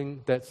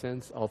grumbling, that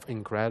sense of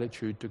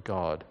ingratitude to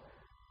God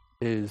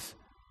is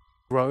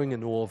growing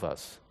in all of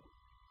us.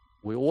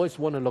 We always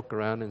want to look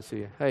around and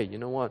see, hey, you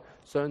know what,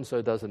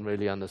 so-and-so doesn't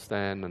really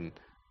understand,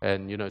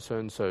 and you know,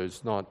 so-and-so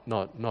is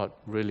not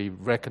really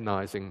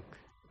recognizing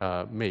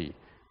me.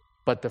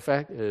 But the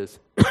fact is,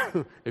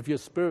 if you're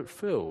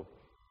Spirit-filled,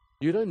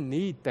 you don't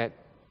need that.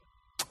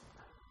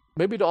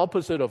 Maybe the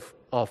opposite of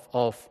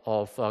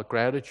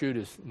gratitude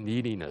is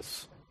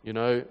neediness. You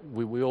know,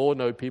 we all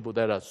know people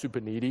that are super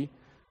needy.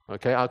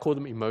 Okay, I call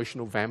them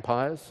emotional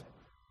vampires.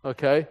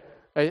 Okay,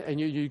 and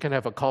you can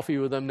have a coffee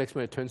with them. Next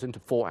minute, it turns into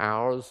 4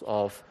 hours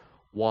of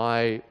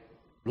why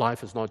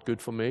life is not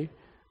good for me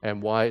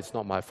and why it's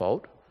not my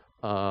fault.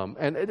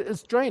 And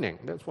it's draining.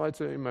 That's why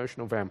it's an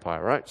emotional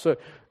vampire, right? So,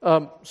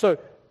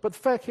 but the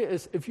fact here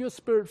is, if you're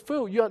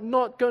Spirit-filled, you're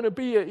not going to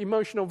be an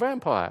emotional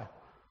vampire.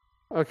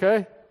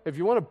 Okay, if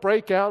you want to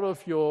break out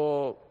of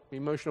your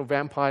emotional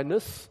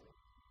vampireness,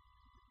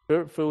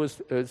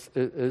 Spirit-filled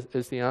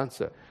is the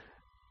answer.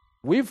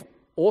 We've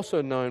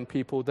also known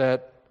people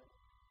that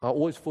are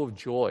always full of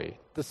joy,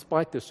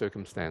 despite their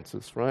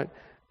circumstances, right?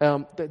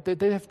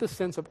 They have this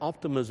sense of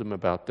optimism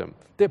about them.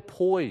 They're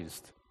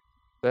poised.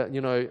 That,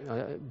 you know,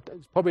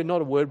 it's probably not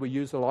a word we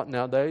use a lot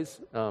nowadays.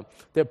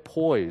 They're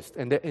poised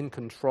and they're in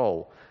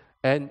control.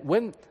 And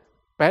when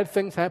bad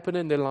things happen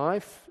in their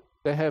life,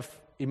 they have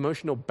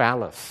emotional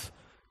ballast.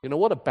 You know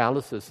what a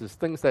ballast is? It's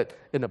things that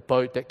in a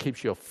boat that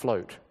keeps you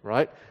afloat,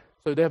 right?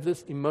 So they have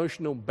this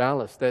emotional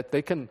ballast that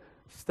they can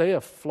stay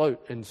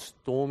afloat in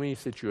stormy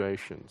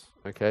situations,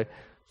 okay?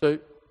 So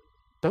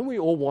don't we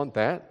all want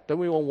that? Don't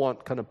we all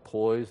want kind of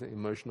poise and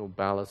emotional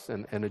ballast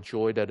and a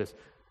joy that is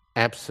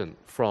absent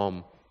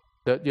from,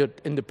 that you're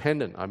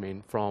independent,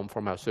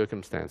 from our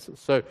circumstances?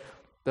 So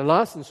the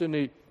last and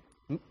certainly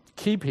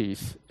key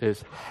piece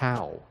is,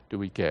 how do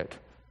we get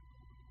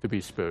to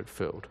be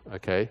Spirit-filled,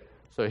 okay?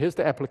 So here's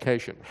the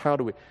application. How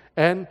do we?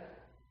 And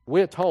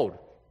we're told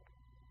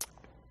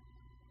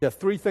there are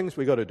 3 things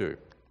we got to do,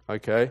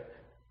 okay,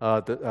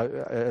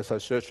 as I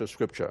search the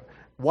Scripture.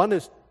 1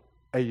 is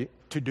a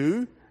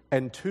to-do,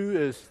 and 2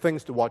 is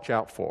things to watch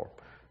out for.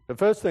 The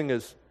first thing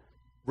is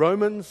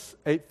Romans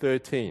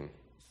 8:13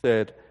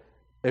 said,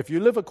 if you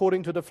live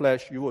according to the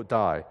flesh, you will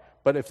die.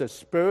 But if the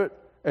Spirit,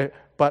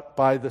 but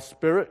by the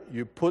Spirit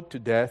you put to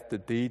death the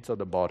deeds of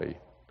the body.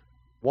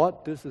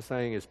 What this is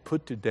saying is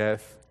put to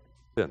death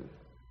sin.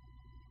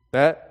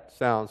 That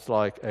sounds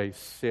like a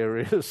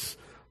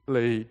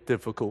seriously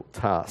difficult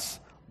task.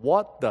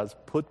 What does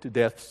put to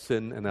death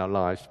sin in our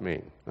lives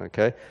mean?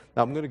 Okay.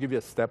 Now I'm going to give you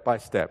a step by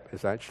step.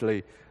 It's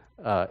actually,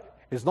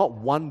 it's not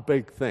one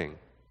big thing.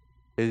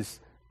 It's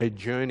a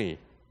journey.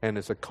 And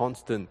it's a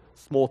constant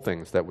small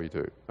things that we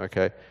do,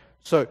 okay?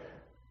 So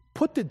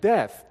put to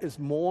death is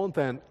more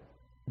than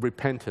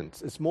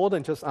repentance. It's more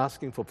than just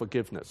asking for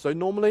forgiveness. So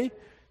normally,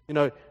 you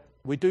know,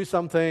 we do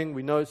something,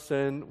 we know it's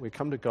sin, we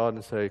come to God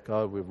and say,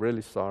 God, we're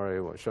really sorry,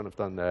 or I shouldn't have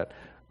done that.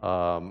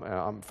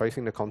 I'm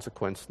facing the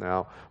consequence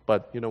now,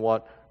 but you know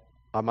what?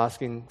 I'm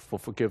asking for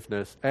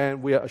forgiveness,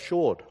 and we are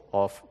assured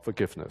of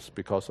forgiveness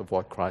because of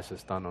what Christ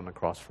has done on the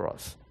cross for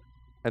us.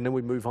 And then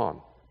we move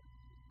on.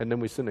 And then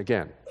we sin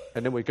again.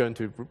 And then we go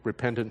into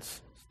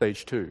repentance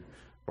stage 2,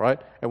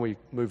 right? And we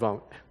move on.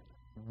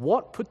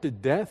 What put to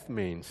death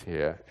means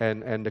here,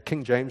 and the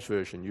King James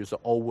Version uses an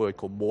old word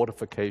called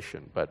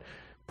mortification, but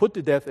put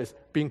to death is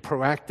being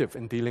proactive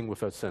in dealing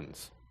with our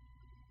sins.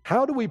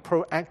 How do we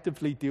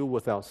proactively deal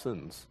with our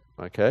sins?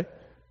 Okay?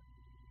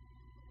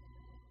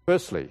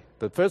 Firstly,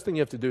 the first thing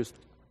you have to do is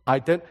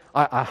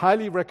I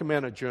highly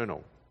recommend a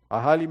journal.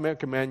 I highly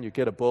recommend you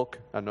get a book,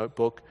 a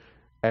notebook,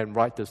 and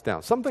write this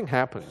down. Something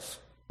happens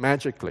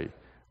magically.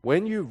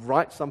 When you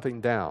write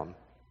something down,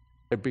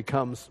 it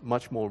becomes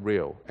much more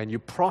real, and you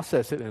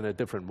process it in a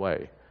different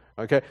way.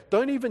 Okay?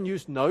 Don't even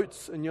use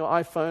notes in your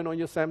iPhone or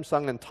your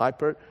Samsung and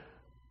type it.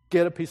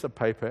 Get a piece of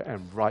paper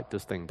and write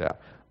this thing down.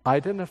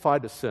 Identify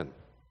the sin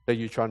that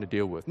you're trying to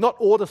deal with. Not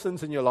all the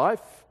sins in your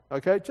life,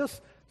 okay?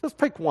 Just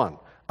pick one.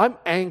 I'm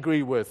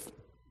angry with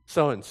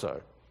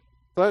so-and-so.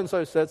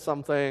 So-and-so said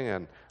something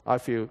and I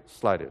feel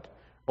slighted.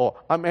 Or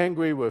I'm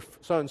angry with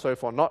so-and-so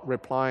for not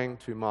replying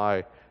to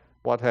my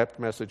WhatsApp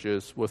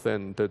messages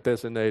within the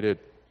designated,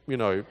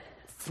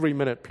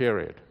 3-minute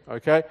period,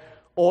 okay?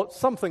 Or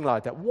something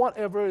like that.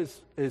 Whatever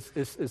is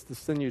the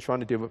sin you're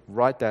trying to deal with,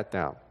 write that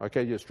down,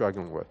 okay, you're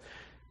struggling with.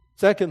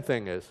 Second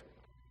thing is,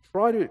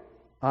 try to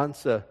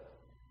answer,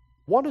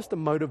 what is the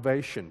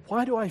motivation?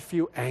 Why do I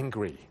feel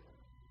angry?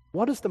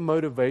 What is the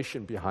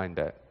motivation behind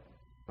that,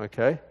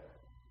 okay?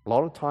 A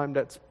lot of time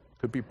that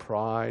could be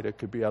pride, it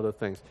could be other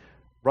things.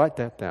 Write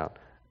that down.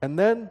 And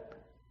then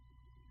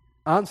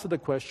answer the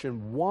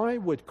question, why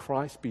would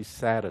Christ be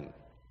saddened?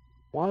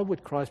 Why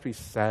would Christ be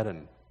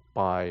saddened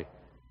by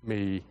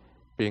me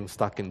being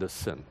stuck in this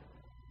sin?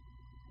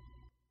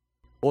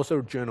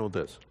 Also journal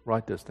this,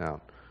 write this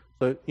down.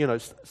 So,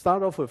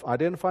 start off with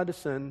identify the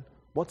sin.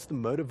 What's the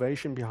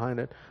motivation behind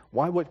it?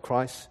 Why would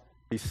Christ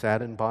be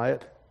saddened by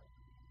it?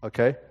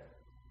 Okay?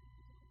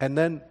 And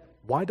then,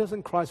 why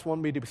doesn't Christ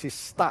want me to be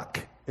stuck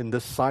in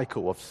this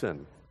cycle of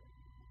sin?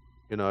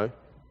 And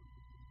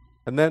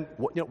then,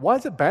 why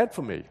is it bad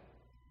for me?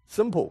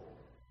 Simple.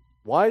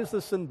 Why is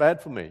this sin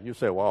bad for me? You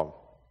say, well,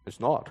 it's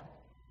not.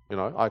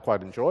 I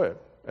quite enjoy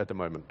it at the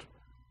moment.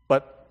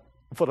 But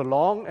for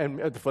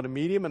the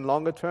medium and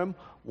longer term,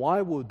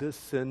 why will this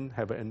sin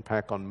have an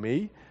impact on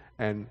me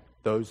and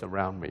those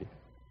around me?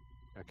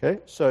 Okay,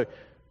 so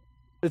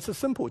it's a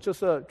simple,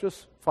 just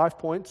 5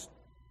 points.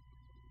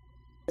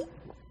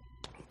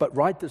 But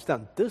write this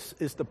down. This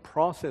is the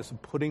process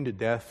of putting to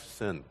death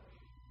sin.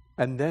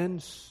 And then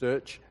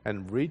search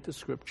and read the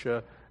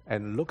scripture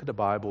and look at the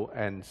Bible,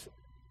 and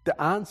the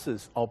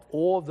answers of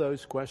all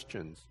those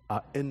questions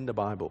are in the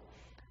Bible.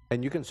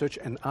 And you can search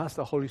and ask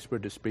the Holy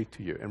Spirit to speak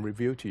to you and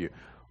reveal to you,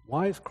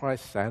 why is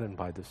Christ saddened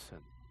by this sin?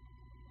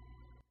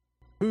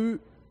 Who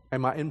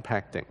am I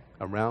impacting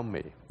around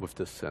me with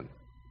this sin?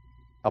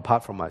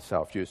 Apart from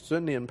myself. You're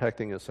certainly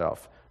impacting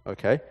yourself,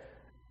 okay?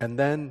 And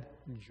then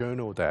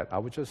journal that. I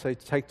would just say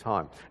take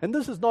time. And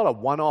this is not a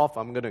one-off,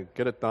 I'm going to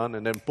get it done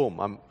and then boom,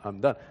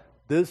 I'm done.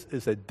 This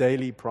is a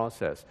daily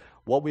process.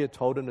 What we are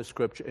told in the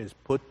scripture is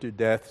put to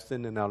death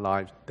sin in our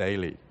lives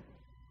daily.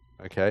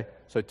 Okay?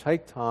 So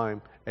take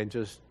time and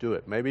just do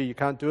it. Maybe you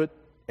can't do it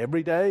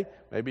every day.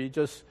 Maybe you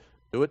just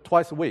do it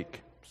twice a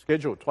week.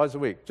 Schedule twice a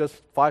week.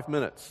 Just 5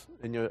 minutes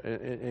in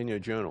your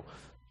journal.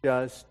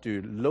 Just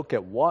to look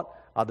at what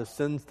are the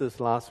sins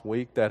this last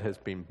week that has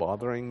been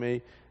bothering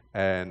me,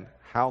 and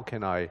how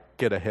can I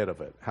get ahead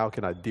of it? How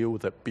can I deal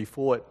with it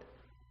before it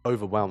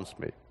overwhelms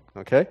me?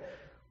 Okay?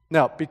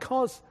 Now,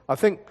 because I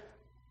think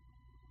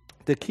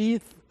the key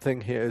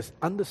thing here is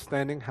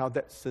understanding how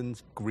that sin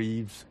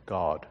grieves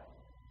God.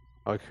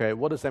 Okay,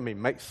 what does that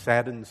mean?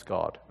 Saddens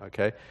God.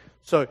 Okay,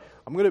 so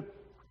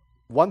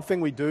one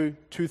thing we do,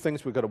 two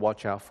things we've got to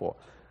watch out for.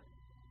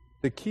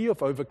 The key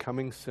of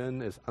overcoming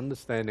sin is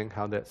understanding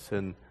how that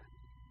sin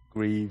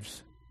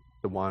grieves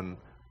the one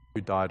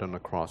who died on the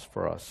cross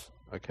for us.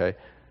 Okay,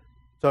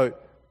 so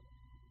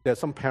there's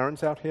some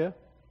parents out here.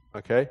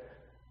 Okay,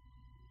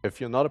 if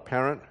you're not a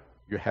parent,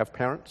 you have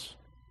parents.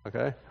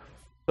 Okay,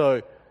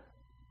 so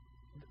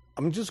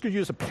I'm just going to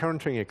use a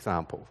parenting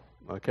example.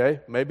 Okay,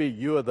 maybe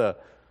you are the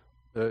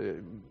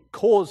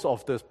cause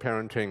of this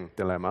parenting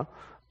dilemma.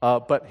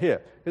 But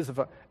here's the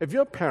fact. If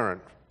you're a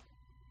parent,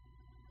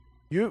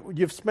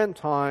 you've spent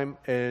time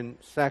in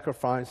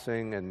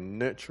sacrificing and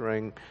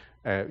nurturing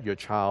your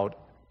child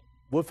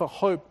with a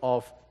hope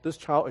of this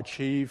child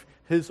achieve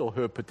his or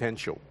her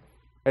potential,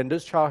 and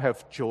this child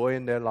have joy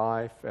in their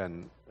life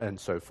and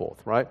so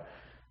forth, right?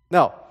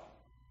 Now,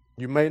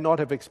 you may not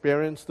have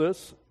experienced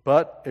this,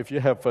 but if you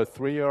have a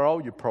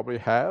 3-year-old, you probably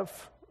have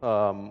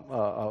from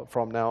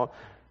now on.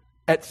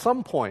 At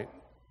some point,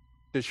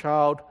 the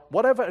child,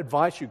 whatever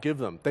advice you give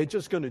them, they're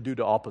just going to do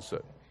the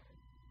opposite.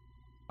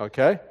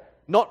 Okay?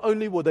 Not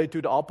only will they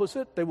do the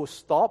opposite, they will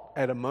stop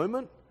at a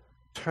moment,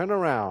 turn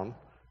around,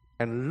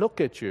 and look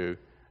at you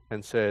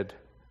and say,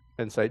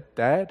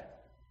 Dad,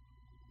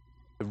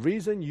 the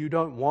reason you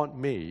don't want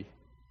me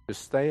to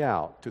stay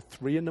out to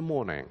 3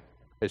 a.m.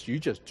 is you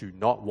just do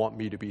not want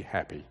me to be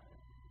happy.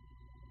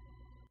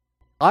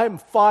 I'm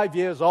 5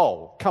 years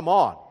old. Come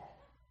on.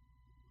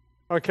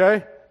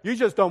 Okay? You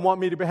just don't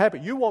want me to be happy.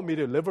 You want me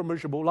to live a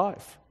miserable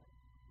life.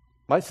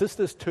 My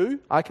sister's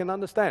 2. I can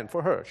understand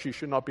for her. She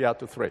should not be out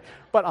to 3.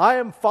 But I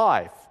am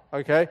 5.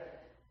 Okay?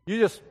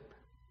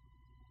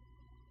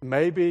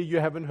 Maybe you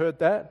haven't heard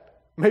that.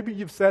 Maybe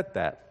you've said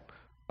that.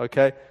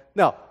 Okay?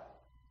 Now,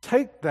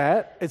 take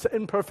that. It's an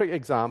imperfect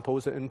example.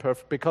 It's an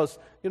imperfect, because,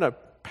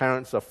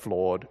 parents are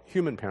flawed.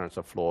 Human parents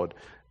are flawed.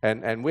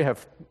 And we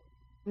have,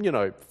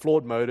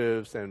 flawed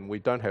motives, and we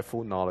don't have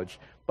full knowledge.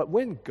 But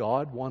when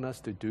God wants us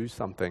to do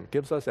something,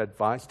 gives us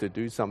advice to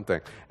do something,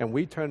 and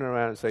we turn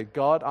around and say,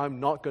 God, I'm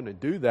not going to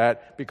do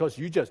that because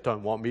you just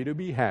don't want me to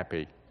be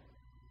happy.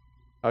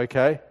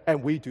 Okay?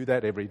 And we do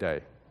that every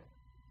day.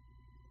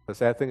 The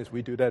sad thing is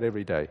we do that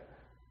every day.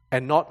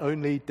 And not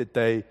only did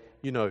they,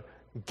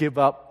 give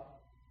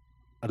up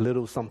a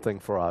little something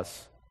for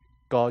us,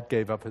 God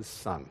gave up his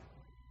son,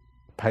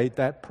 paid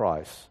that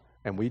price,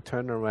 and we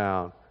turn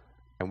around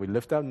and we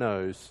lift our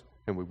nose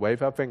and we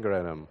wave our finger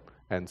at him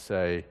and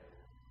say,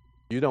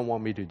 you don't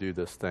want me to do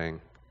this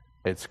thing.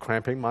 It's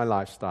cramping my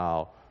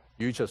lifestyle.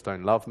 You just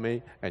don't love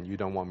me, and you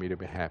don't want me to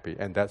be happy.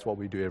 And that's what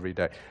we do every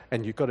day.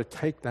 And you've got to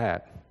take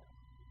that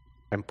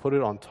and put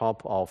it on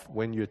top of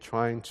when you're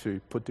trying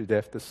to put to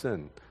death the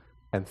sin,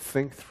 and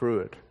think through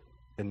it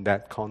in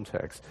that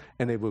context.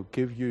 And it will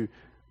give you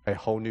a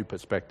whole new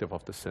perspective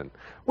of the sin.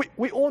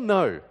 We all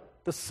know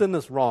the sin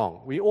is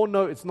wrong. We all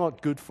know it's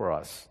not good for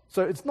us.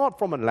 So it's not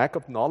from a lack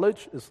of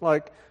knowledge. It's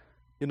like,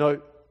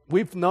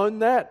 we've known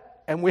that,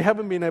 and we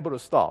haven't been able to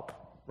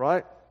stop,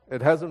 right?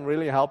 It hasn't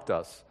really helped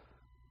us.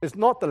 It's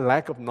not the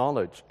lack of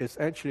knowledge. It's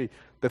actually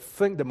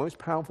the most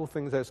powerful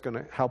thing that's going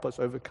to help us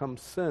overcome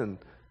sin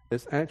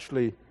is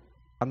actually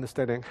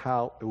understanding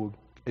how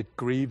it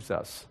grieves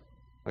us.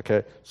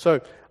 Okay,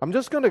 so I'm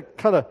just going to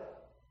kind of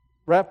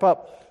wrap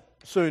up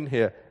soon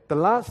here. The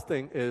last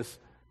thing is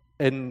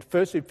in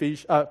 1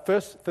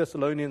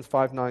 Thessalonians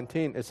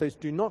 5:19, it says,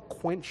 do not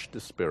quench the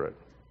Spirit.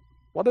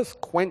 What does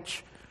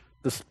quench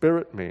the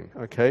Spirit mean?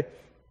 Okay,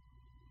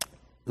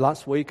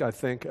 last week I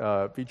think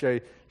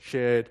Vijay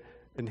shared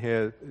in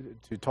here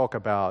to talk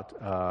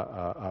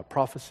about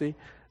prophecy.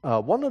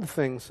 One of the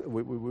things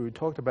we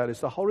talked about is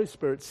the Holy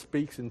Spirit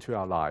speaks into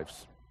our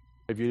lives.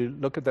 If you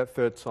look at that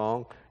third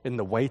song, in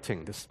the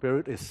waiting, the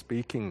Spirit is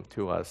speaking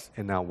to us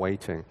in our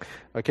waiting.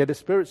 Okay, the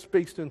Spirit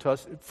speaks into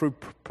us through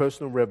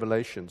personal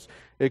revelations.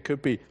 It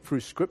could be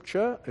through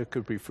Scripture, it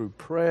could be through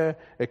prayer,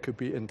 it could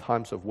be in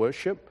times of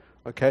worship.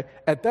 Okay,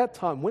 at that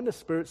time, when the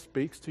Spirit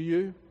speaks to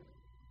you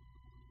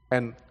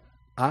and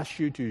asks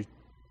you to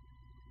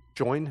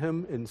join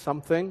Him in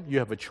something, you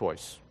have a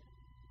choice.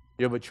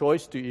 You have a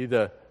choice to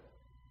either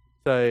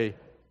say,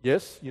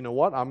 yes, you know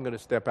what, I'm going to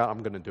step out,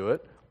 I'm going to do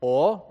it,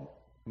 or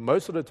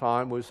most of the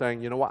time, we're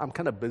saying, you know what, I'm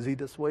kind of busy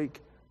this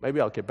week. Maybe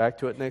I'll get back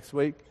to it next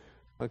week.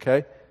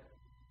 Okay?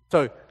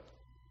 So,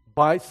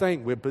 by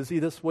saying we're busy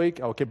this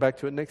week, I'll get back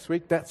to it next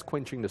week, that's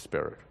quenching the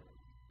Spirit.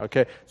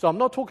 Okay? So, I'm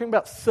not talking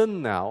about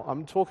sin now.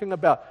 I'm talking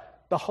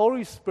about the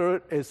Holy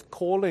Spirit is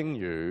calling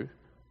you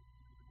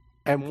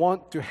and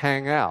want to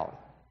hang out.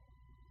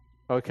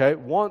 Okay?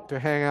 Want to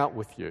hang out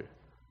with you.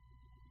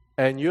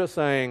 And you're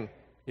saying,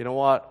 you know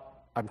what,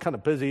 I'm kind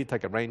of busy,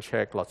 take a rain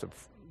check, lots of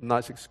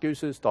nice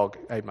excuses, dog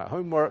ate my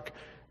homework,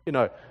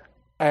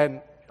 and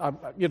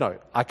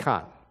I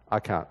can't.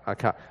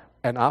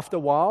 And after a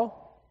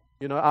while,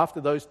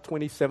 after those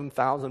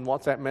 27,000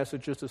 WhatsApp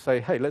messages to say,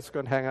 hey, let's go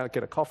and hang out,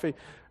 get a coffee,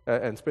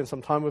 and spend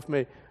some time with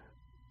me,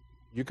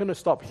 you're going to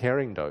stop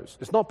hearing those.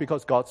 It's not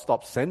because God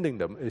stopped sending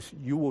them, it's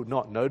you will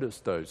not notice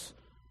those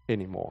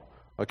anymore.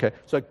 Okay,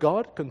 so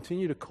God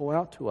continue to call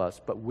out to us,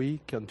 but we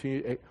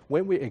continue,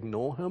 when we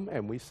ignore Him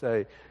and we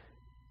say,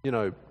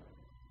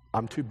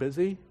 I'm too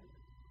busy,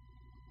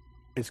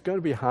 it's going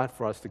to be hard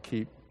for us to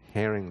keep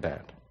hearing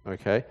that,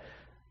 okay?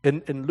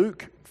 In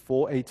Luke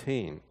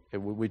 4:18,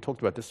 we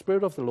talked about the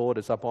Spirit of the Lord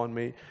is upon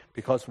me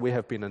because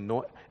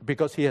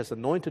He has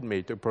anointed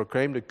me to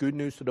proclaim the good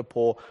news to the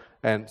poor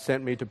and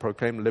sent me to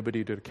proclaim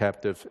liberty to the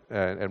captives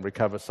and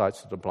recover sight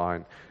to the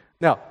blind.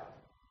 Now,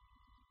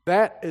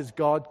 that is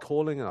God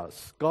calling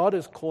us. God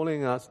is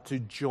calling us to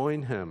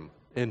join Him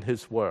in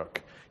His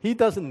work. He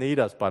doesn't need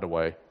us, by the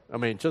way. I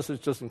mean, just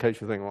in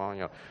case you think,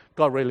 well,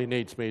 God really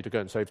needs me to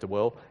go and save the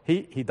world.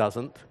 He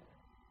doesn't,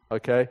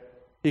 okay?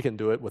 He can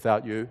do it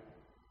without you.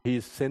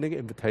 He's sending an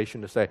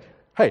invitation to say,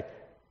 hey,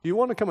 do you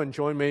want to come and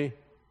join me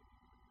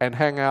and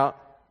hang out?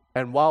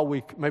 And while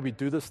we maybe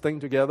do this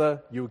thing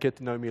together, you'll get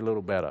to know me a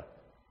little better,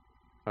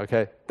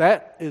 okay?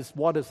 That is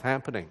what is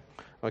happening,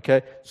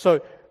 okay?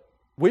 So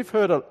we've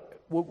heard,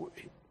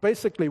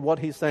 basically what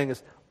he's saying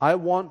is, I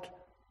want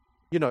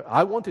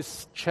to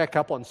check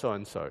up on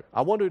so-and-so.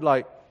 I want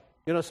to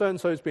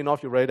so-and-so's been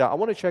off your radar. I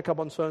want to check up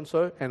on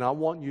so-and-so, and I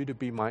want you to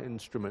be my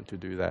instrument to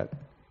do that.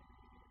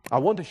 I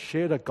want to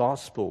share the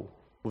gospel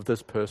with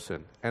this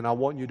person, and I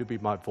want you to be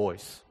my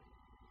voice.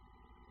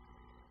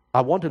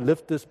 I want to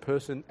lift this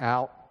person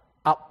up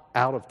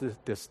out of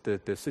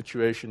the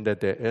situation that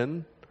they're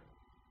in,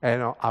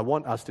 and I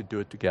want us to do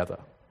it together.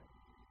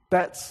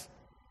 That's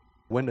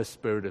when the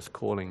Spirit is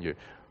calling you.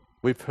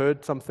 We've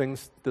heard some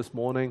things this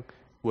morning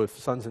with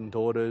sons and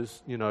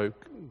daughters,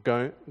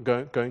 going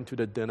to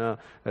the dinner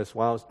as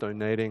well as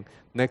donating.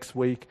 Next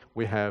week,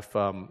 we have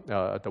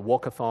the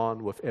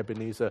walkathon with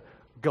Ebenezer.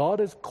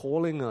 God is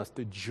calling us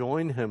to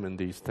join Him in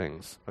these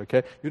things,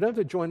 okay? You don't have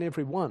to join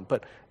everyone,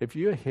 but if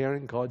you're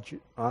hearing God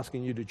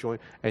asking you to join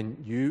and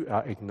you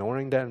are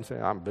ignoring that and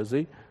saying, I'm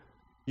busy,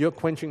 you're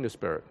quenching the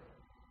Spirit.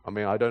 I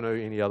mean, I don't know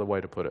any other way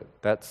to put it.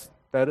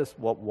 That is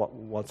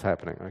what's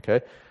happening,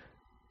 okay?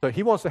 So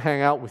He wants to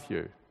hang out with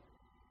you.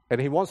 And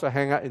He wants to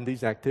hang out in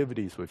these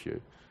activities with you.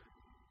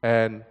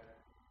 And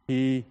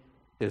He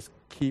is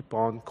keep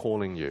on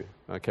calling you.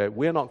 Okay?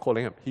 We're not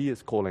calling Him. He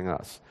is calling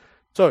us.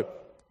 So,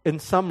 in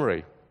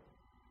summary,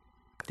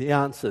 the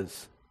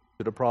answers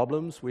to the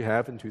problems we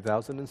have in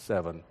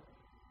 2007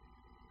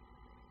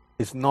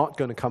 is not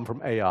going to come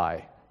from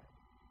AI.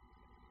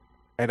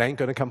 It ain't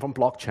going to come from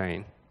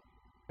blockchain.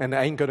 And it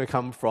ain't going to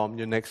come from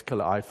your next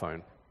killer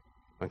iPhone.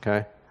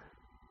 Okay?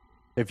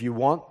 If you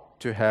want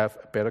to have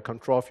better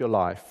control of your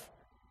life,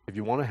 if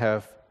you want to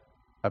have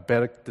a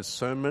better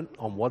discernment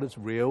on what is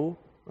real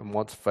and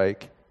what's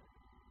fake,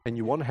 and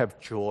you want to have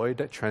joy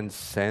that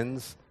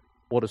transcends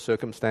all the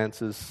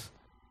circumstances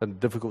and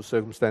difficult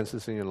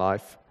circumstances in your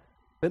life,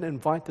 then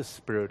invite the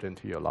Spirit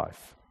into your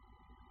life.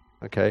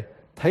 Okay?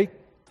 Take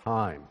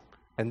time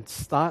and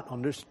start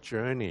on this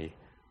journey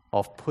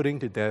of putting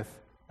to death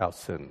our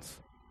sins.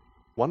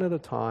 One at a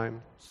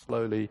time,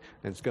 slowly,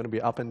 and it's going to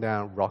be up and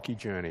down, rocky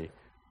journey.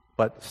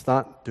 But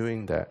start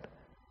doing that.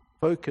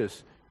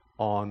 Focus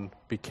on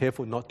be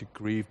careful not to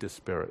grieve the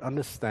Spirit.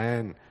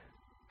 Understand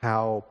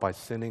how by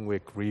sinning we're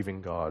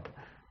grieving God,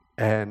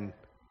 and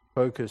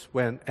focus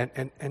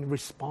and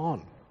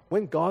respond.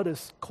 When God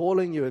is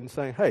calling you and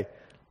saying, hey,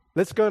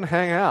 let's go and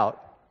hang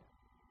out,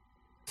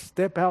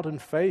 step out in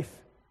faith.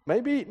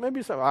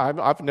 Maybe so.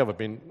 I've never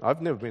been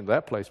to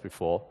that place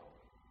before.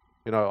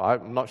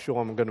 I'm not sure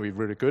I'm going to be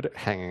really good at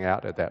hanging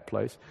out at that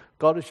place.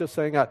 God is just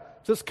saying,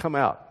 just come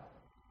out.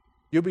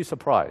 You'll be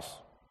surprised,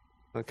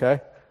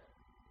 okay?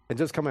 And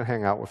just come and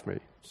hang out with me.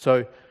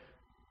 So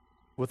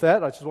with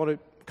that, I just want to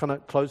kind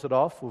of close it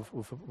off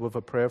with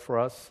a prayer for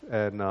us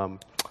and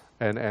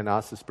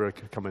ask the Spirit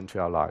to come into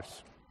our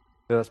lives.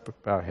 Let us bow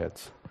our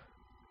heads.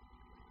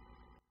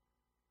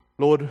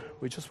 Lord,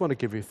 we just want to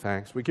give you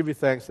thanks. We give you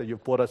thanks that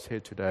you've brought us here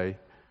today.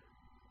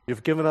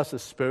 You've given us a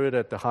Spirit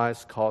at the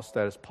highest cost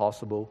that is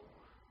possible.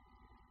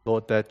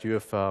 Lord, that you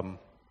have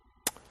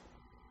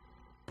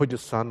put your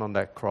Son on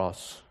that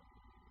cross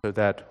so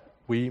that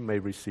we may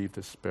receive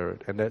the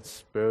Spirit. And that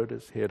Spirit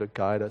is here to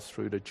guide us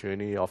through the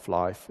journey of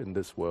life in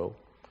this world.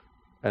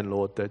 And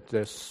Lord, that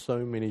there's so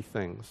many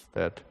things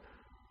that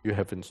you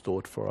have in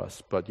store for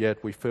us, but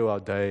yet we fill our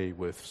day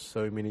with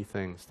so many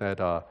things that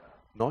are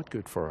not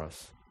good for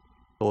us.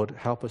 Lord,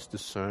 help us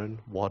discern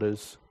what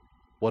is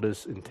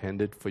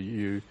intended for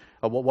you,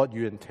 what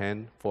you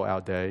intend for our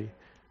day,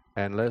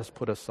 and let us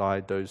put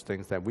aside those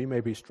things that we may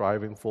be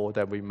striving for,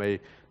 that we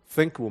may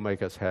think will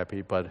make us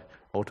happy, but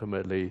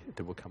ultimately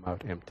they will come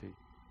out empty.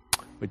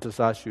 We just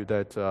ask you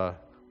that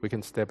we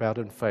can step out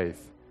in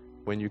faith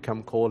when you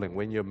come calling,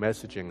 when you're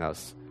messaging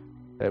us,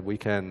 that we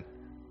can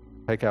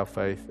take our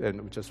faith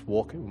and just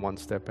walk in one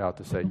step out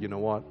to say, you know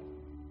what,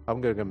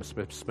 I'm going to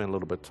spend a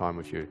little bit of time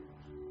with you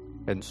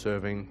and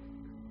serving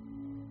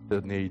the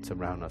needs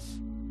around us.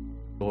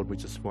 Lord, we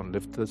just want to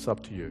lift this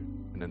up to you.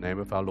 In the name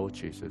of our Lord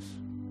Jesus,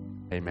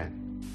 amen.